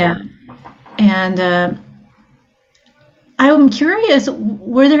 yeah, yeah. Yeah. And I'm curious,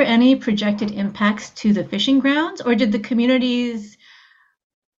 were there any projected impacts to the fishing grounds, or did the communities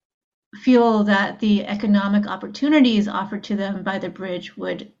feel that the economic opportunities offered to them by the bridge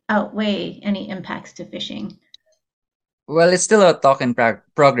would outweigh any impacts to fishing? Well, it's still a talk in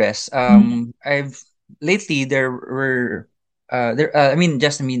progress. Mm. I've lately there were there I mean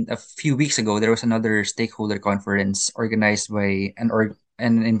just I mean a few weeks ago there was another stakeholder conference organized by an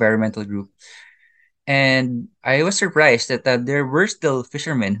environmental group, and I was surprised that there were still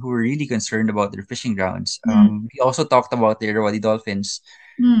fishermen who were really concerned about their fishing grounds. Mm. We also talked about the Irrawaddy dolphins,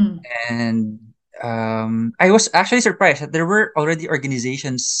 Mm. and I was actually surprised that there were already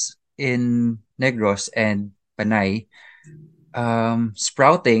organizations in Negros and Panay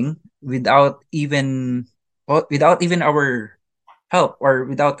sprouting without even our help or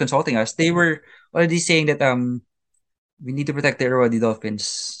without consulting us. They were already saying that we need to protect the Irrawaddy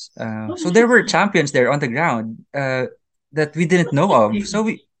dolphins. Oh, So there were interesting. champions there on the ground that we didn't know of. So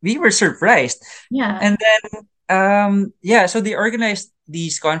Interesting. we were surprised. Yeah. And then yeah, so they organized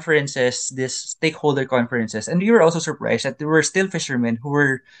these conferences, these stakeholder conferences, and we were also surprised that there were still fishermen who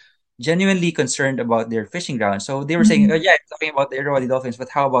were genuinely concerned about their fishing grounds. So they were saying, oh, Mhm. yeah, talking about the Irrawaddy dolphins, but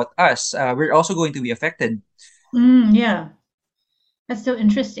how about us? We're also going to be affected. Yeah. That's so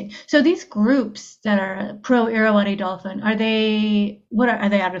interesting. So these groups that are pro Irrawaddy Dolphin, are they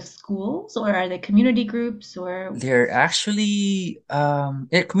out of schools or are they community groups or They're actually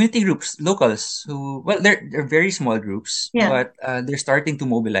they're community groups, locals who well they're very small groups, yeah. but they're starting to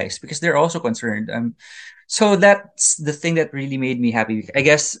mobilize because they're also concerned. So that's the thing that really made me happy. I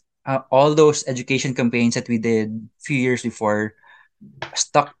guess all those education campaigns that we did a few years before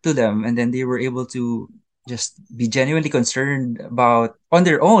stuck to them, and then they were able to just be genuinely concerned about on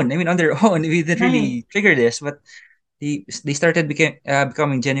their own. I mean, on their own, we didn't Right. really trigger this, but they started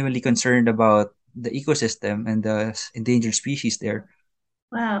becoming genuinely concerned about the ecosystem and the endangered species there.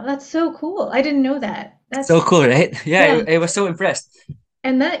 Wow, that's so cool. I didn't know that. So That's cool, right? yeah. Yeah, I was so impressed.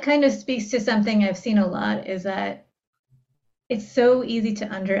 And that kind of speaks to something I've seen a lot is that it's so easy to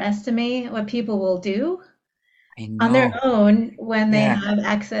underestimate what people will do I on their know. own when they Yeah. have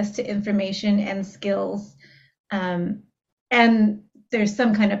access to information and skills. Um, and there's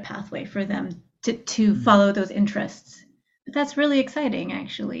some kind of pathway for them to Mm. follow those interests. But that's really exciting,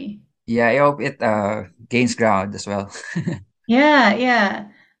 actually. Yeah, I hope it gains ground as well. Yeah, yeah.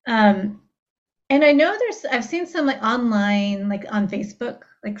 Um, and I know I've seen some like online, like on Facebook,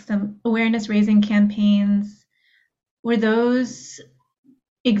 like some awareness raising campaigns. Were those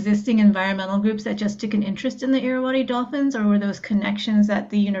existing environmental groups that just took an interest in the Irrawaddy dolphins, or were those connections that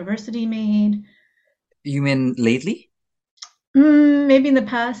the university made? You mean lately? Maybe in the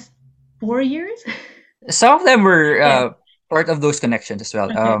past 4 years? Some of them were Okay. part of those connections as well.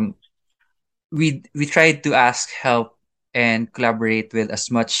 Okay. We tried to ask help and collaborate with as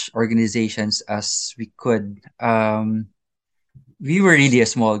much organizations as we could. We were really a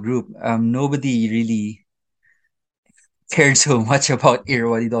small group. Nobody really cared so much about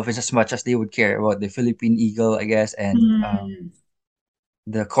Irrawaddy dolphins as much as they would care about the Philippine eagle, I guess, and Mm,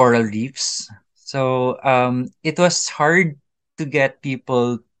 the coral reefs. So it was hard to get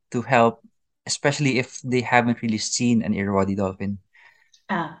people to help, especially if they haven't really seen an Irrawaddy dolphin.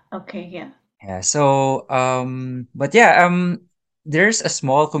 okay, yeah. Yeah. So but yeah, there's a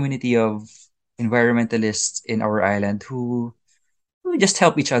small community of environmentalists in our island who just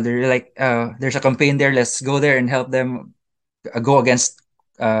help each other. Like there's a campaign there. Let's go there and help them go against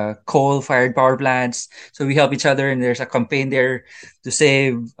coal-fired power plants. So we help each other, and there's a campaign there to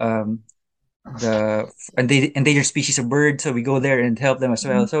save the endangered species of birds. So we go there and help them as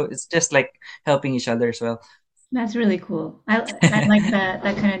well. Mhm. So it's just like helping each other as well. That's really cool. I like that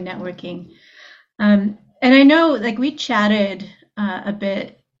kind of networking. And I know, like, we chatted a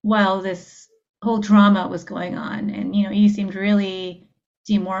bit while this whole drama was going on, and you seemed really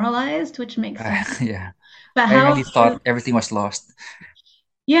demoralized, which makes sense. Yeah, But I how, really thought everything was lost.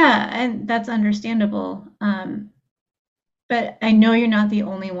 yeah, and that's understandable. But I know you're not the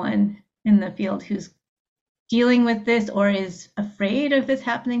only one in the field who's dealing with this or is afraid of this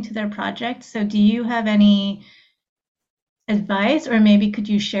happening to their project. So, do you have any advice, or maybe could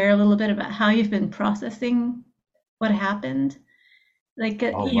you share a little bit about how you've been processing what happened? Like,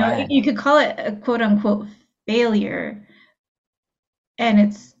 Oh man. you could call it a quote unquote failure, and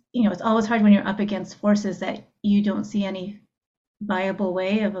it's always hard when you're up against forces that you don't see any viable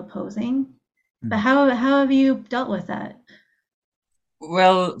way of opposing. But Mm. how have you dealt with that?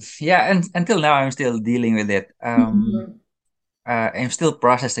 Well, yeah, and until now I'm still dealing with it. Mhm. I'm still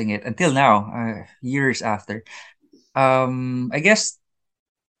processing it until now, years after. I guess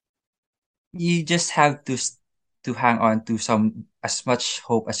you just have to. to hang on to some as much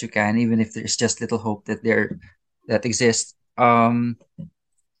hope as you can, even if there's just little hope that exists.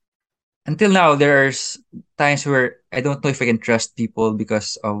 Until now, there's times where I don't know if I can trust people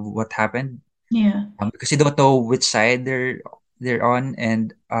because of what happened, Yeah. because you don't know which side they're on,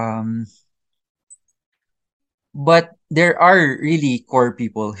 and but there are really core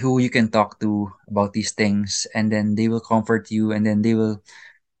people who you can talk to about these things, and then they will comfort you, and then they will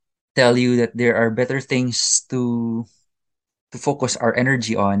tell you that there are better things to focus our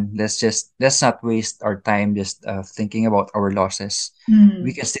energy on. Let's not waste our time just thinking about our losses.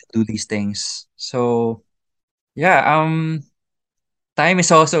 We Mm. can still do these things. So yeah, time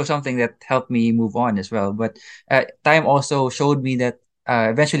is also something that helped me move on as well. But time also showed me that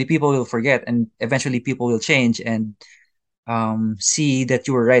eventually people will forget, and eventually people will change, and see that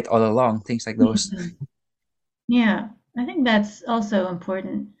you were right all along. Things like those. Mhm. Yeah, I think that's also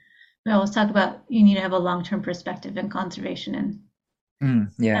important. We always talk about you need to have a long-term perspective in conservation, and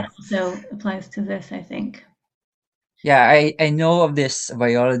that Yeah. also applies to this, I think. Yeah, I know of this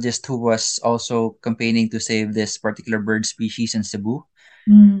biologist who was also campaigning to save this particular bird species in Cebu.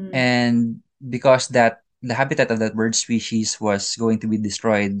 Mm. And because that the habitat of that bird species was going to be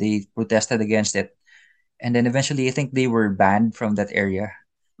destroyed, they protested against it. And then eventually I think they were banned from that area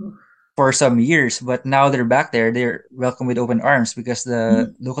for some years, but now they're back there. They're welcome with open arms because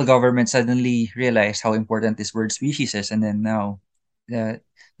the local government suddenly realized how important this bird species is, and then now the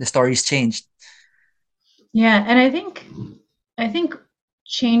the story's changed. Yeah, and I think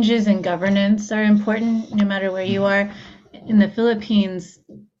changes in governance are important no matter where you Mm. are. In the Philippines,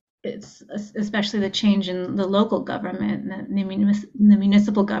 it's especially the change in the local government, the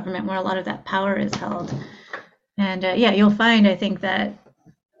municipal government, where a lot of that power is held. And yeah, you'll find, I think, that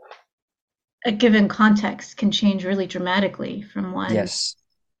a given context can change really dramatically from one Yes.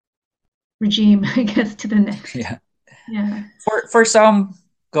 regime, I guess, to the next. Yeah. Yeah. For some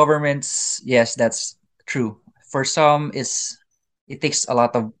governments, yes, that's true. For some, it takes a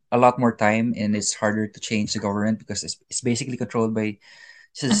lot more time, and it's harder to change the government because it's basically controlled by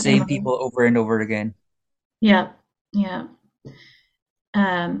the A same family. people over and over again. Yeah. Yeah.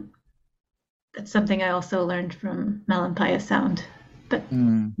 Um, that's something I also learned from Malampaya Sound, but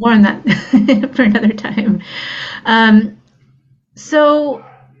Mm. more on that for another time. Um, so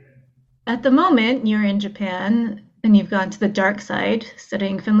at the moment, you're in Japan and you've gone to the dark side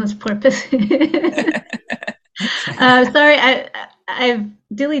studying finless porpoise. Sorry, I've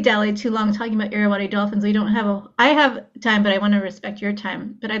dilly-dallied too long talking about Irrawaddy dolphins. I have time, but I want to respect your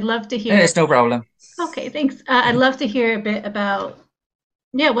time. But I'd love to hear. It's no problem. Okay, thanks. I'd love to hear a bit about,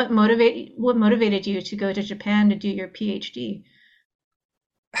 yeah, what motivated you to go to Japan to do your PhD?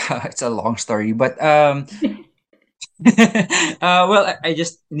 It's a long story, but well, I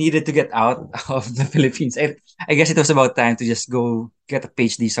just needed to get out of the Philippines. I guess it was about time to just go get a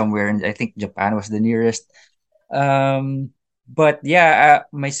PhD somewhere, and I think Japan was the nearest. Um, but yeah,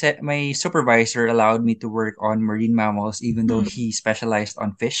 my supervisor allowed me to work on marine mammals, even though Hmm. he specialized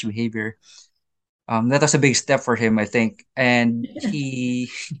on fish behavior. That was a big step for him, I think, and he.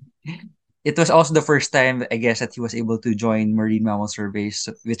 It was also the first time, I guess, that he was able to join marine mammal surveys,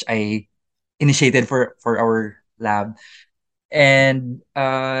 which I initiated for our lab. And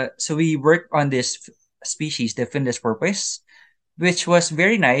so we worked on this species, the Findus porpoise, which was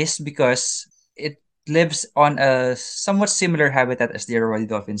very nice because it lives on a somewhat similar habitat as the Irrawaddy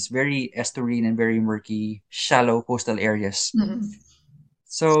dolphins, very estuarine and very murky, shallow coastal areas. Mhm.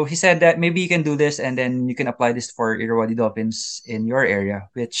 So he said that maybe you can do this and then you can apply this for Irrawaddy dolphins in your area,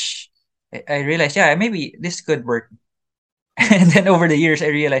 which I realized, yeah, maybe this could work. And then over the years,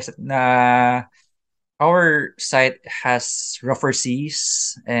 I realized that nah, our site has rougher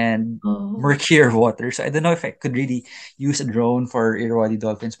seas and Oh, murkier water, so I don't know if I could really use a drone for Irrawaddy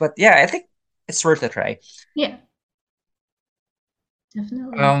dolphins. But yeah, I think it's worth a try. yeah,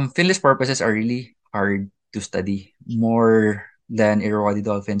 definitely. Finless porpoises are really hard to study more than Irrawaddy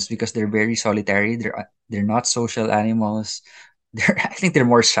dolphins because they're very solitary. They're not social animals. I think they're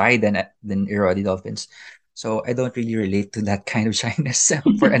more shy than Irrawaddy dolphins. So I don't really relate to that kind of shyness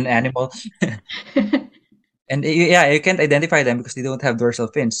for an animal. And yeah, you can't identify them because they don't have dorsal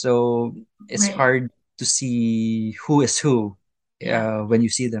fins. So it's Right. hard to see who is who Yeah. when you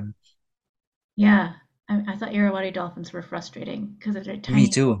see them. Yeah. I thought Irrawaddy dolphins were frustrating because of their Me tiny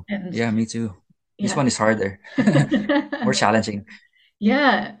little too. fins. Yeah, me too. This Yeah. one is harder, more challenging.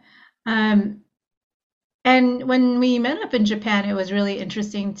 Yeah. Um, and when we met up in Japan, it was really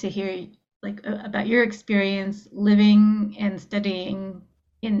interesting to hear about your experience living and studying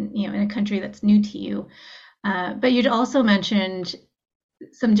in a country that's new to you. But you'd also mentioned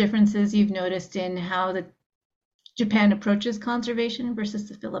some differences you've noticed in how the Japan approaches conservation versus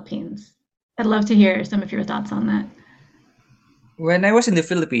the Philippines. I'd love to hear some of your thoughts on that. When I was in the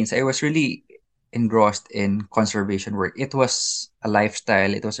Philippines, I was really engrossed in conservation work. It was a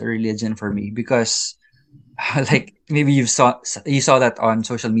lifestyle. It was a religion for me because, like maybe you saw that on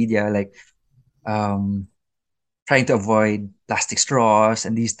social media, like um, trying to avoid plastic straws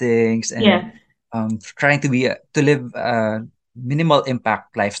and these things, and Yeah. trying to live a minimal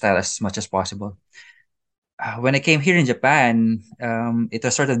impact lifestyle as much as possible. When I came here in Japan, it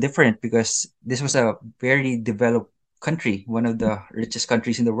was sort of different because this was a very developed country, one of the richest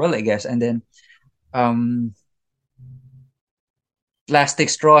countries in the world, I guess. And then um, plastic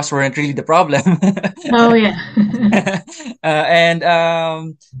straws weren't really the problem. Oh, yeah. And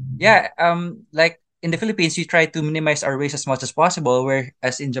yeah, like in the Philippines, we try to minimize our waste as much as possible,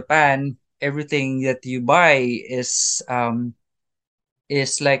 whereas in Japan, everything that you buy is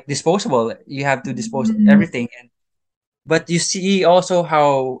like disposable. You have to dispose Mhm. everything. But you see also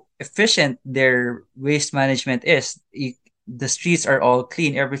how efficient their waste management is. The streets are all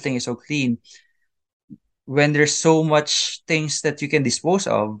clean, everything is so clean. When there's so much things that you can dispose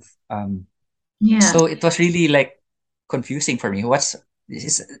of, Yeah. so it was really like confusing for me.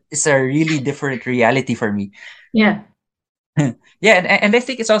 It's a really different reality for me. Yeah. Yeah, and I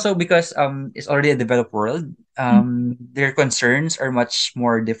think it's also because it's already a developed world. Mm. Their concerns are much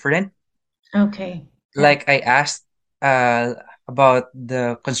more different. Okay. Yeah. Like I asked uh about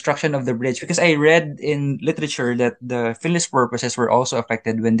the construction of the bridge because I read in literature that the Phyllis purposes were also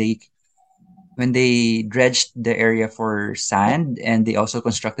affected when they dredged the area for sand, and they also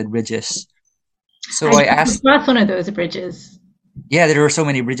constructed bridges. So I I drove asked, across one of those bridges. yeah, there were so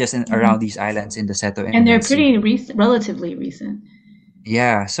many bridges Mhm. around these islands in the Seto And they're Inland Sea. pretty recent, relatively recent.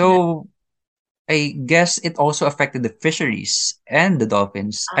 Yeah, Yeah. so I guess it also affected the fisheries and the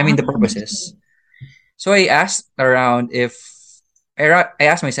dolphins. I Ah, mean the porpoises. interesting. So I asked around if I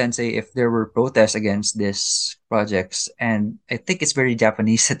asked my sensei if there were protests against these projects, and I think it's very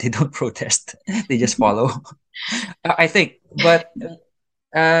Japanese that they don't protest; they just follow. I think, but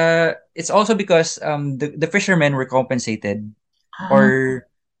it's also because the fishermen were compensated, Ah, or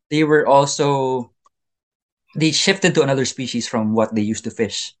they were also they shifted to another species from what they used to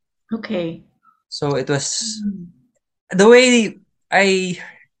fish. okay. So it was Mm. the way I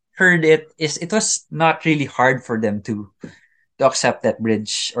heard it was not really hard for them to accept that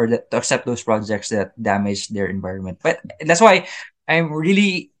bridge or to accept those projects that damage their environment. But that's why I'm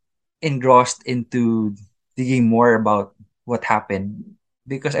really engrossed into digging more about what happened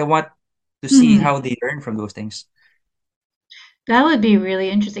because I want to see Hmm. how they learn from those things. That would be really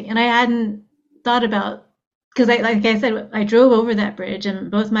interesting. And I hadn't thought about because like I said, I drove over that bridge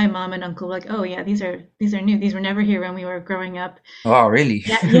and both my mom and uncle were like, "Oh yeah, these are new. These were never here when we were growing up." Oh, really?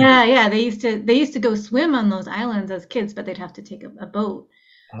 Yeah, yeah, yeah. They used to go swim on those islands as kids, but they'd have to take a boat.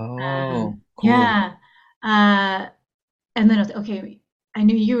 Oh, cool. Yeah. Uh, and then I was like, okay, I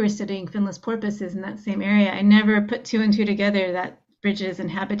knew you were studying finless porpoises in that same area. I never put two and two together that bridges and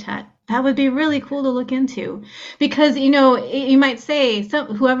habitat. That would be really cool to look into because, you might say,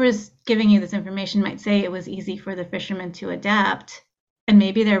 whoever's giving you this information might say it was easy for the fishermen to adapt. And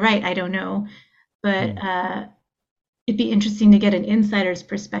maybe they're right. I don't know. But Hmm. it'd be interesting to get an insider's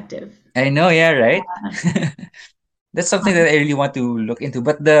perspective. I know, yeah, right? That's something that I really want to look into,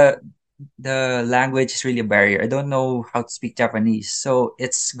 but the language is really a barrier. I don't know how to speak Japanese, so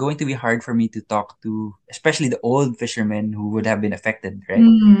it's going to be hard for me to talk to, especially the old fishermen who would have been affected, right?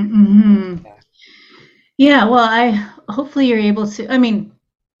 Mm-hmm. Yeah. Yeah, well, I hopefully you're able to. I mean,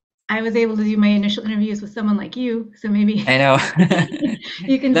 I was able to do my initial interviews with someone like you, so maybe I know.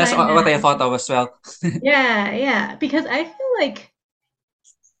 you can That's find what I that. thought of as well. Yeah, yeah, because I feel like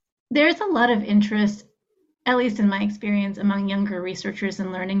there's a lot of interest, at least in my experience, among younger researchers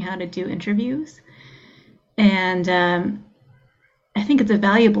in learning how to do interviews. And I think it's a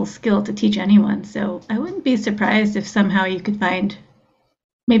valuable skill to teach anyone. So I wouldn't be surprised if somehow you could find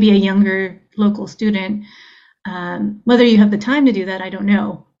maybe a younger local student. Whether you have the time to do that, I don't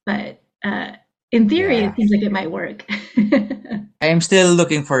know. But in theory, Yeah. it seems like it might work. I am still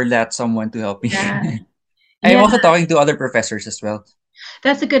looking for that someone to help me. Yeah. I'm Yeah, also talking to other professors as well.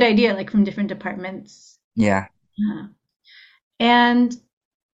 that's a good idea, like from different departments. Yeah. Yeah. And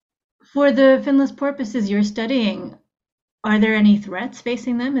for the finless porpoises you're studying, are there any threats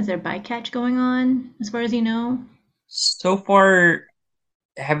facing them? Is there bycatch going on, as far as you know? So far,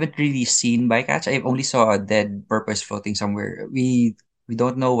 I haven't really seen bycatch. I only saw a dead porpoise floating somewhere. We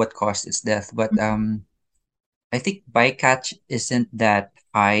don't know what caused its death, but I think bycatch isn't that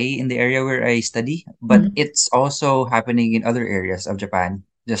high in the area where I study, but Mhm. it's also happening in other areas of Japan,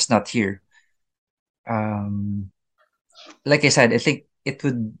 just not here. Um, like I said, I think it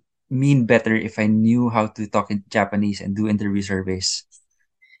would mean better if I knew how to talk in Japanese and do interview surveys.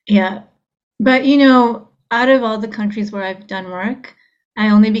 Yeah. But out of all the countries where I've done work, I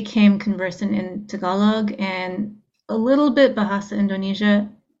only became conversant in Tagalog and a little bit Bahasa Indonesia,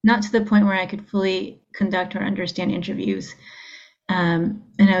 not to the point where I could fully conduct or understand interviews. And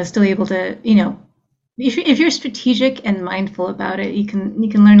I was still able to, if you're strategic and mindful about it, you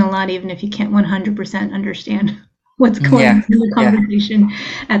can learn a lot even if you can't 100% understand what's going Yeah, on in the yeah. conversation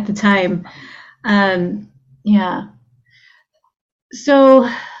at the time. Yeah. So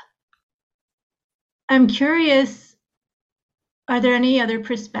I'm curious, are there any other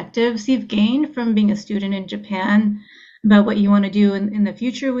perspectives you've gained from being a student in Japan about what you want to do in the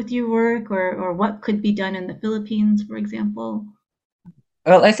future with your work, or what could be done in the Philippines, for example?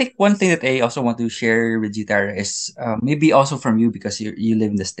 Well, I think one thing that I also want to share with you, Tara, is maybe also from you because you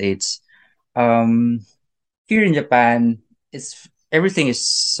live in the States. Um, Here in Japan, it's everything is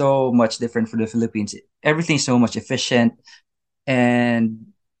so much different from the Philippines. Everything is so much efficient,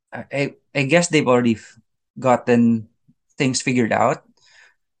 and I guess they've already gotten things figured out.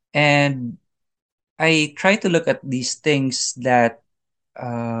 And I try to look at these things that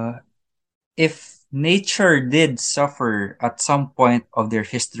uh, if nature did suffer at some point of their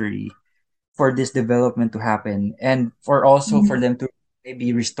history for this development to happen, and for Mm. them to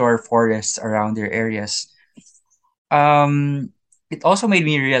maybe restore forests around their areas, um, it also made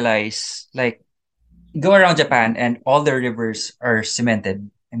me realize like go around Japan and all their rivers are cemented.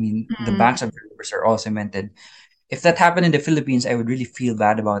 I mean, the Mm. banks of the rivers are all cemented. If that happened in the Philippines, I would really feel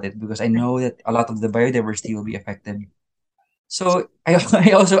bad about it because I know that a lot of the biodiversity will be affected. So I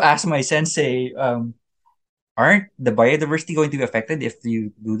I also asked my sensei, aren't the biodiversity going to be affected if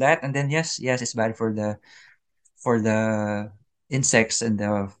you do that? And then yes, it's bad for the insects and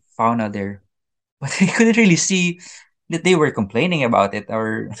the fauna there. But I couldn't really see that they were complaining about it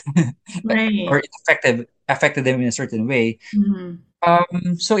or Right. it affected them in a certain way. Mhm.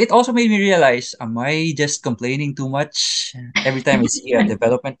 So it also made me realize, am I just complaining too much every time I see a Right.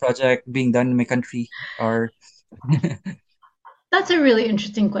 development project being done in my country? Or That's a really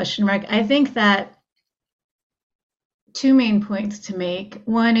interesting question, Mark. I think that two main points to make.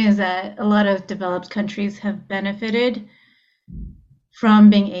 One is that a lot of developed countries have benefited from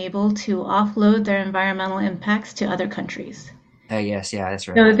being able to offload their environmental impacts to other countries. yes, yeah, that's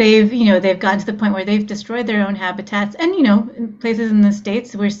right. So they've gotten to the point where they've destroyed their own habitats, and in places in the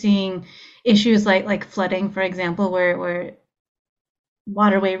states, we're seeing issues like flooding, for example, where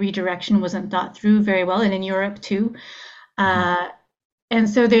waterway redirection wasn't thought through very well, and in Europe too. Mhm. Uh, and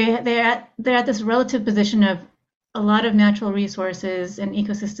so they're at this relative position of a lot of natural resources and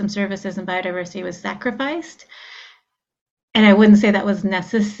ecosystem services and biodiversity was sacrificed. And I wouldn't say that was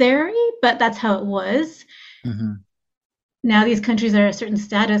necessary, but that's how it was. Mhm. Now these countries are at a certain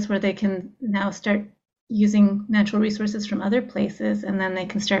status where they can now start using natural resources from other places, and then they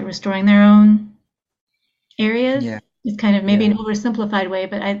can start restoring their own areas. Yeah, It's kind of maybe yeah. an oversimplified way,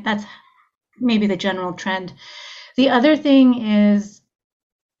 but that's maybe the general trend. The other thing is,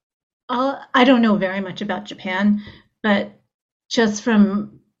 I don't know very much about Japan, but just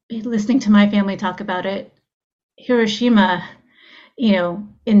from listening to my family talk about it, Hiroshima,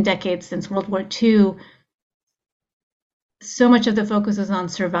 in decades since World War II, so much of the focus is on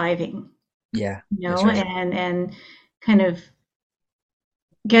surviving, Yeah, that's right. and kind of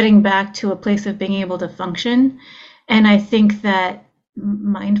getting back to a place of being able to function. And I think that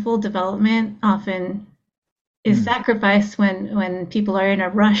mindful development often is Mm. sacrificed when people are in a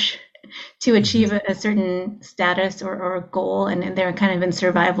rush to Mhm. achieve a certain status or a goal, and they're kind of in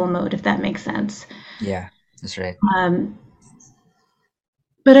survival mode, if that makes sense. Yeah, that's right. Um,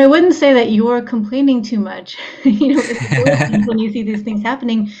 but I wouldn't say that you're complaining too much, in the Philippines when you see these things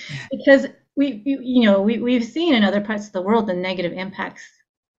happening, because we've seen in other parts of the world the negative impacts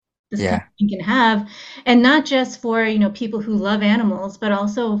this kind Yeah. of thing can have, and not just for people who love animals, but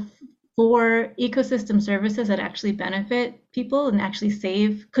also for ecosystem services that actually benefit people and actually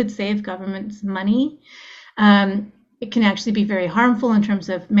could save governments money. It can actually be very harmful in terms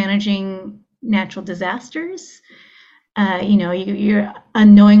of managing natural disasters. You're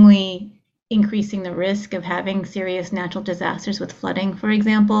unknowingly increasing the risk of having serious natural disasters with flooding, for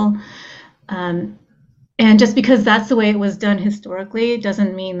example. Um, and just because that's the way it was done historically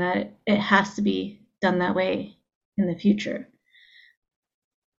doesn't mean that it has to be done that way in the future.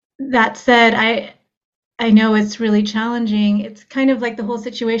 That said, I know it's really challenging. It's kind of like the whole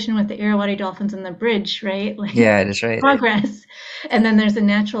situation with the Irrawaddy dolphins and the bridge, right? Like Yeah, that's right. progress, and then there's a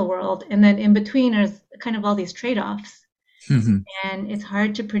natural world, and then in between there's kind of all these trade-offs, Mhm. and it's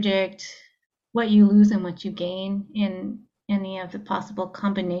hard to predict. what you lose and what you gain in any of the possible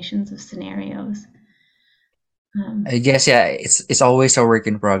combinations of scenarios. I guess yeah, it's always a work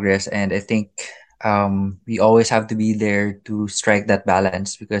in progress, and I think we always have to be there to strike that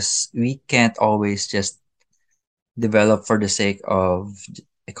balance because we can't always just develop for the sake of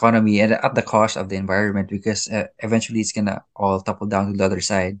economy and at the cost of the environment because eventually it's gonna all topple down to the other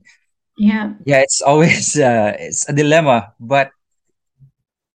side. Yeah, Yeah, it's always it's a dilemma, but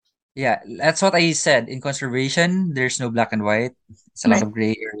yeah, that's what I said. In conservation, there's no black and white. It's a lot right. of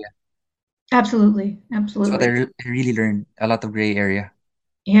gray area. Absolutely. That's what Absolutely. I really learned. A lot of gray area.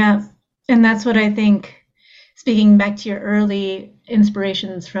 Yeah. And that's what I think, speaking back to your early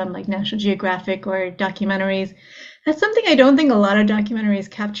inspirations from like National Geographic or documentaries, that's something I don't think a lot of documentaries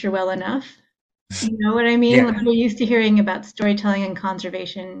capture well enough. You know what I mean? Yeah, Like we're used to hearing about storytelling and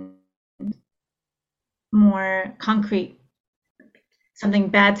conservation more concrete, something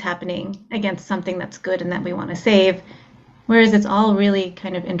bad's happening against something that's good and that we want to save, whereas it's all really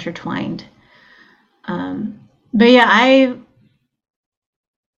kind of intertwined. But yeah,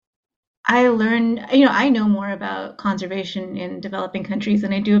 I learned, I know more about conservation in developing countries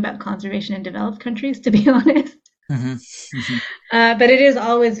than I do about conservation in developed countries, to be honest. hmm hmm But it is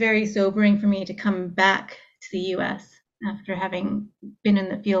always very sobering for me to come back to the US after having been in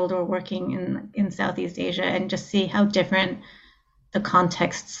the field or working in Southeast Asia and just see how different the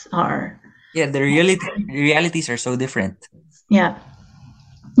contexts are. Yeah. The realities are so different. Yeah,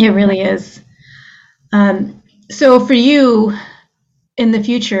 it really is. So for you in the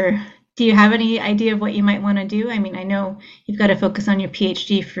future, do you have any idea of what you might want to do? I mean, I know you've got to focus on your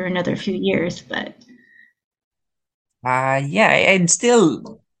PhD for another few years, but Yeah,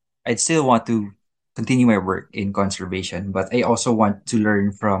 I'd still want to continue my work in conservation, but I also want to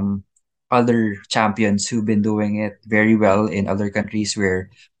learn from other champions who've been doing it very well in other countries where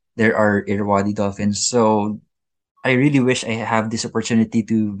there are Irrawaddy dolphins. So I really wish I have this opportunity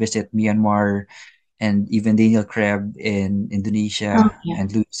to visit Myanmar and even Daniel Kreb in oh Indonesia yeah.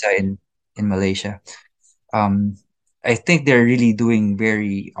 and Luisa in Malaysia. Um, I think they're really doing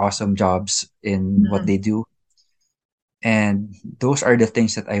very awesome jobs in what Mhm. they do. And those are the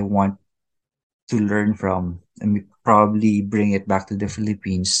things that I want to learn from and probably bring it back to the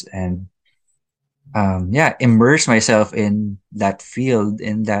Philippines and yeah, immerse myself in that field,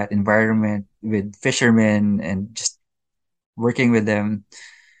 in that environment with fishermen and just working with them.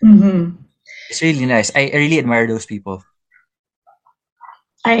 Hmm. It's really nice. I really admire those people.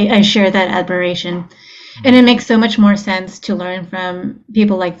 I share that admiration. And Mhm. it makes so much more sense to learn from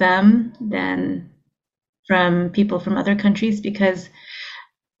people like them than from people from other countries because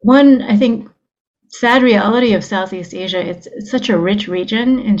one, I think, sad reality of Southeast Asia, it's such a rich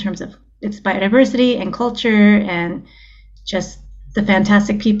region in terms of its biodiversity and culture and just the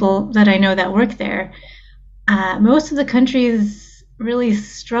fantastic people that I know that work there. Most of the countries really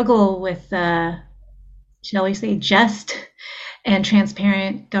struggle with, shall we say, just and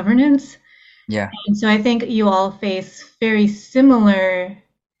transparent governance. Yeah, And so I think you all face very similar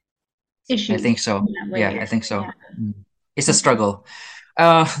I issues think in so. that Yeah, I way. think Yeah. so. Mm. It's a struggle.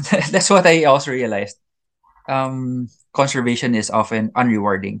 Uh, that's what I also realized. Conservation is often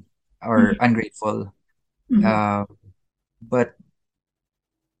unrewarding or Mhm. ungrateful. Mhm. Uh, but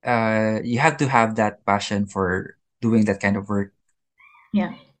you have to have that passion for doing that kind of work.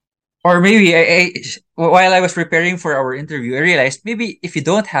 Yeah. Or maybe while I was preparing for our interview, I realized maybe if you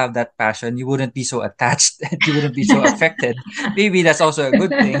don't have that passion, you wouldn't be so attached and you wouldn't be so affected. Maybe that's also a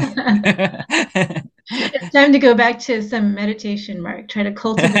good thing. It's time to go back to some meditation, Mark. Try to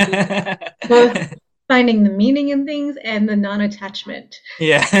cultivate both finding the meaning in things and the non-attachment.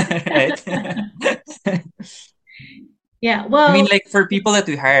 Yeah, right. Yeah, I mean, well, like for people that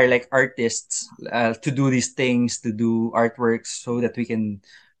we hire, like artists, to do these things, to do artworks, so that we can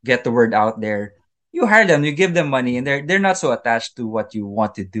get the word out there. You hire them, you give them money, and they're not so attached to what you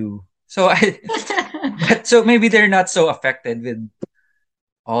want to do. So but so maybe they're not so affected with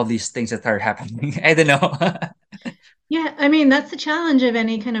all these things that are happening. I don't know. yeah, I mean, that's the challenge of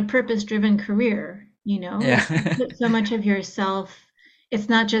any kind of purpose-driven career, Yeah, like you put so much of yourself, it's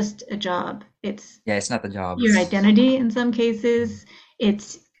not just a job, it's yeah, it's not a job. your identity in some cases,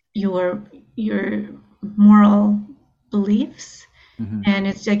 it's your your moral beliefs, Mm-hmm. and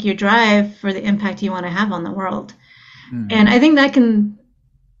it's like your drive for the impact you want to have on the world. Mm-hmm. And I think that can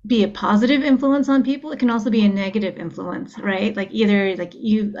be a positive influence on people. It can also be a negative influence, right? Like either like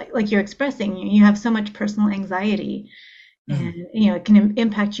like you're expressing, you have so much personal anxiety, and it can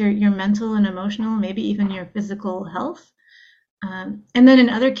impact your mental and emotional, maybe even your physical health. And then in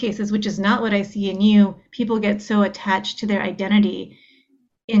other cases, which is not what I see in you, people get so attached to their identity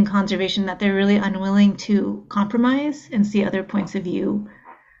in conservation that they're really unwilling to compromise and see other points of view.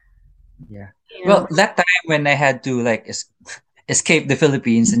 Yeah. You know? Well, that time when I had to like escape the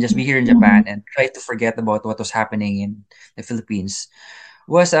Philippines and just be here in Japan and try to forget about what was happening in the Philippines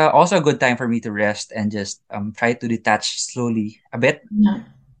was also a good time for me to rest and just try to detach slowly a bit Yeah.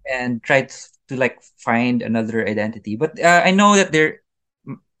 and try to like find another identity. But I know that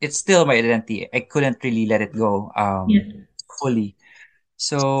it's still my identity. I couldn't really let it go Yeah. fully.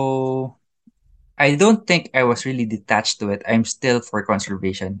 So I don't think I was really detached to it. I'm still for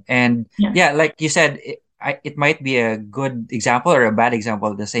conservation. And Yeah. yeah, like you said, it might be a good example or a bad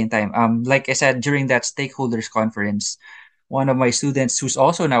example at the same time. Like I said, during that stakeholders conference, one of my students who's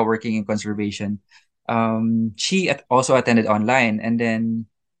also now working in conservation, she also attended online, and then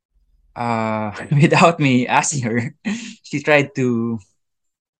without me asking her, she tried to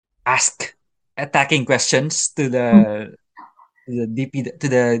ask attacking questions to the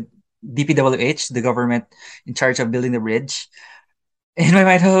DPWH, the government in charge of building the bridge. In my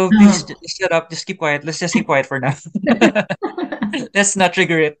mind, oh, please just shut up, just keep quiet. Let's just keep quiet for now. Let's not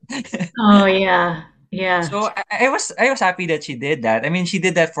trigger it. Oh yeah. Yeah. So I was happy that she did that. I mean, she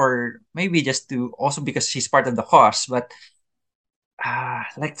did that for maybe just to also because she's part of the cause. But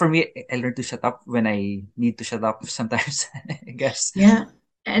like for me, I learned to shut up when I need to shut up sometimes. I guess. Yeah.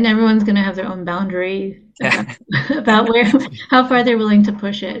 And everyone's gonna have their own boundary Yeah. about how far they're willing to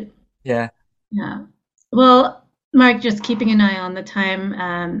push it. Yeah. Yeah. Well, Mark, just keeping an eye on the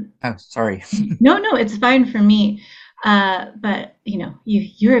time. Oh, sorry. No, it's fine for me. But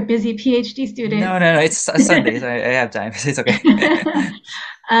you're a busy PhD student. No. It's Sundays. I have time. It's okay.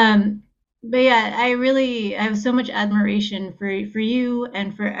 But yeah, I have so much admiration for you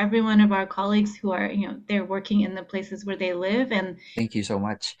and for every one of our colleagues who are, they're working in the places where they live. And Thank you so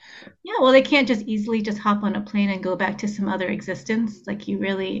much. yeah, well, they can't just easily just hop on a plane and go back to some other existence. Like you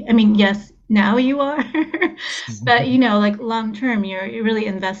really, I mean, yes, now you are, but like long term, you're really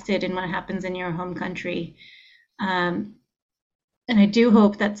invested in what happens in your home country. And I do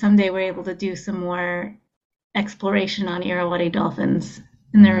hope that someday we're able to do some more exploration on Irrawaddy dolphins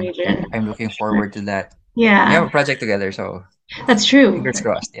in the region. I'm looking forward to that. Yeah. We have a project together, so that's true. fingers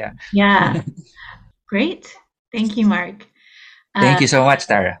crossed. Yeah. Yeah. Great. Thank you, Mark. Thank you so much,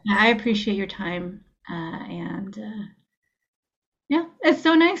 Tara. I appreciate your time. And yeah, it's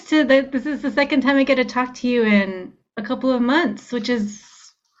so nice this is the second time I get to talk to you in a couple of months, which is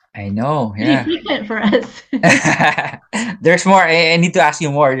I know, yeah. frequent for us. There's more. I need to ask you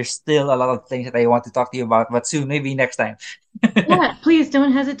more. There's still a lot of things that I want to talk to you about, but soon, maybe next time. Yeah, please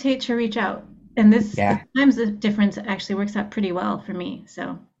don't hesitate to reach out. And this times the difference actually works out pretty well for me.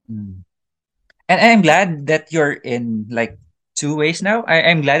 So, and I'm glad that you're in like 2 ways now.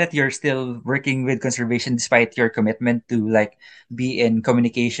 I'm glad that you're still working with conservation despite your commitment to like be in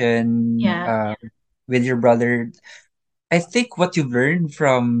communication with your brother. I think what you've learned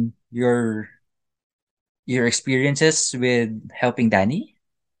from your experiences with helping Danny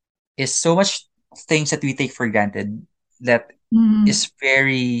is so much things that we take for granted that is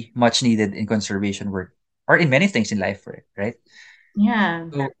very much needed in conservation work or in many things in life, right? Yeah.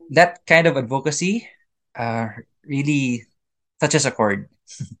 So that kind of advocacy really touches a chord.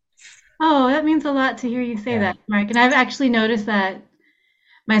 Oh, that means a lot to hear you say that, Mark. And I've actually noticed that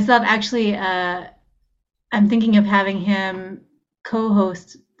myself. Actually, I'm thinking of having him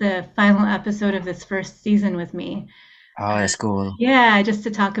co-host the final episode of this first season with me. Oh, that's cool. Yeah, just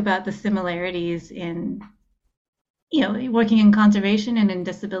to talk about the similarities in, working in conservation and in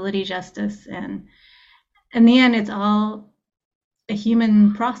disability justice. And in the end, it's all a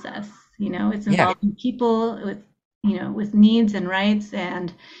human process. It's involving people with, with needs and rights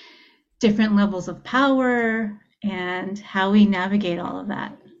and different levels of power and how we navigate all of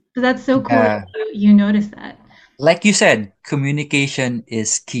that. So that's so cool that you notice that. Like you said, communication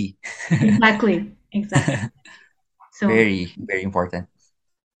is key. Exactly. So very, very important.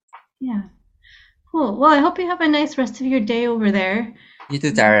 Yeah. Cool. Well, I hope you have a nice rest of your day over there. You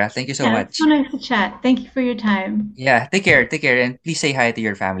too, Tara. Thank you so much. It's so nice to chat. Thank you for your time. Yeah, take care, and please say hi to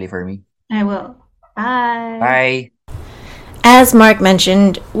your family for me. I will. Bye. Bye. As Mark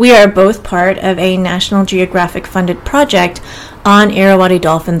mentioned, we are both part of a National Geographic funded project on Irrawaddy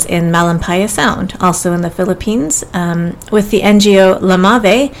dolphins in Malampaya Sound, also in the Philippines, with the NGO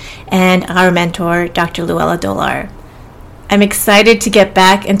Lamave and our mentor, Dr. Luella Dolar. I'm excited to get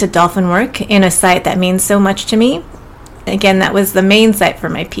back into dolphin work in a site that means so much to me. Again, that was the main site for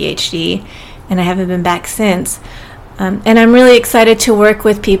my PhD, and I haven't been back since. And I'm really excited to work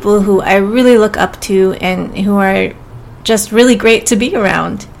with people who I really look up to and who are just really great to be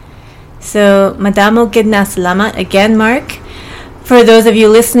around. So, madamo gid na salamat again, Mark. For those of you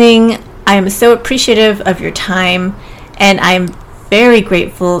listening, I am so appreciative of your time, and I am very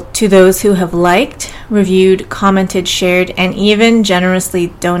grateful to those who have liked, reviewed, commented, shared, and even generously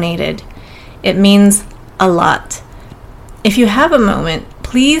donated. It means a lot. If you have a moment,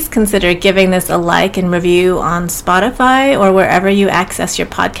 please consider giving this a like and review on Spotify or wherever you access your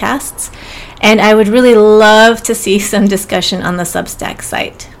podcasts, and I would really love to see some discussion on the Substack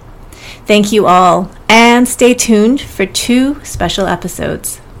site. Thank you all, and stay tuned for 2 special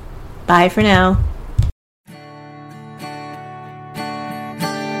episodes. Bye for now.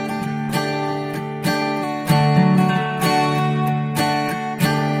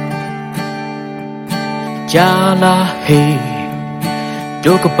 Jala hey,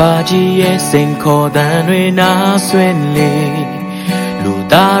 Dokabaji yes in Kodan Rena Swinley,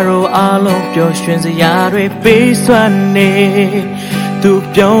 Ludaro Alon Pyo Shenzayare Biswane,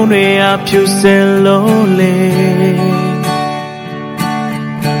 Tupyone up you slowly.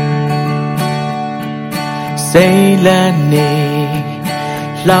 Say Lani,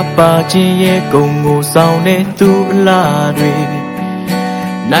 Lapaji ye Gongo sound it to Ladri.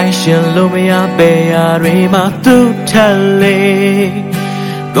 Nation Lumia Bea Rima to Tele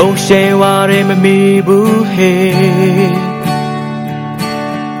Go Sheware me buhe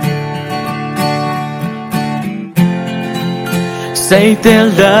Say the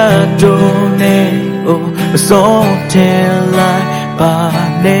la done oh so tell like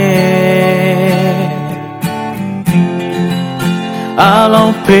bane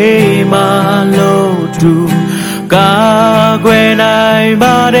I'll pay my load to when I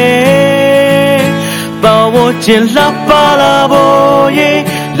bade, but watching la palaboye,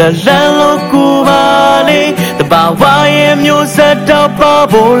 la lalo kubale, the bawayem you set up a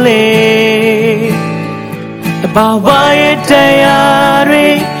bole, the bawaye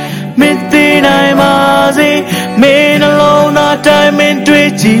tayari, midnight mazi, made alone that time in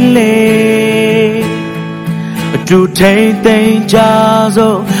Twitchile. To take the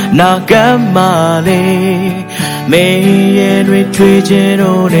jazo, Nagamale. May and retreat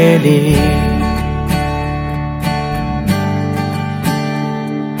on Ellie.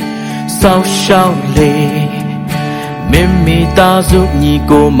 So shortly, Mimi Tazu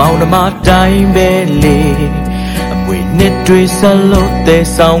Nico Maunama time belly. When it trees a lot, they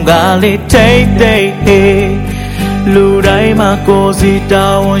sound galley take day. Ludai Makosita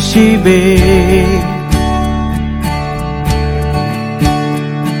on she be.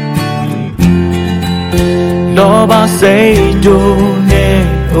 Loba say do ne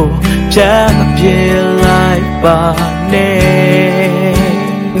oh champion like bane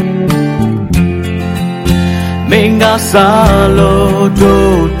Minga salo do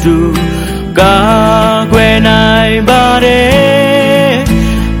do ga when I bade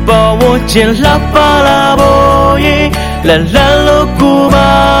but watching la palaboye la lalo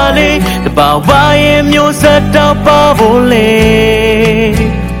kubale the bawayem you set up a bole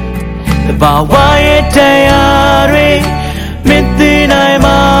The Bawaye Tayari, midnight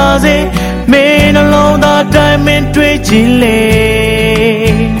mazi, made alone that time in Twitchile.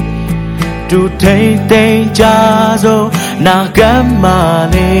 To take the jazo,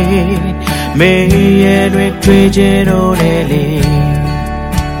 Nagamale, may and retreat on Ellie.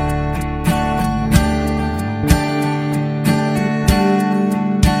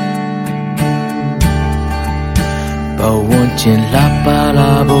 Watching la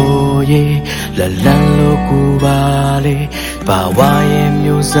palaboye, la lalo kubale, bawayem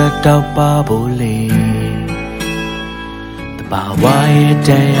you set up a bole. The bawaye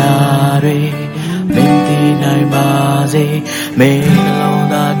tayari, midnight mazi, made alone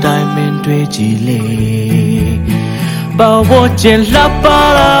that time in Twitchile. But watching la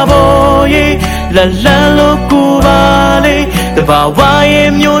palaboye, la lalo kubale, the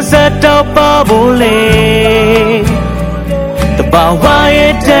bawayem you set up a bole. The Bawaye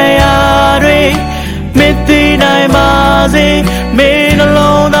Tayari, midnight mazi, made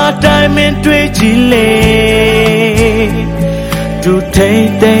alone that time in Twitchile. To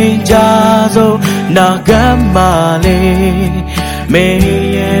take the jazo, Nagamale,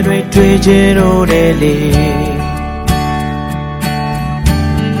 may and retreat on Ellie.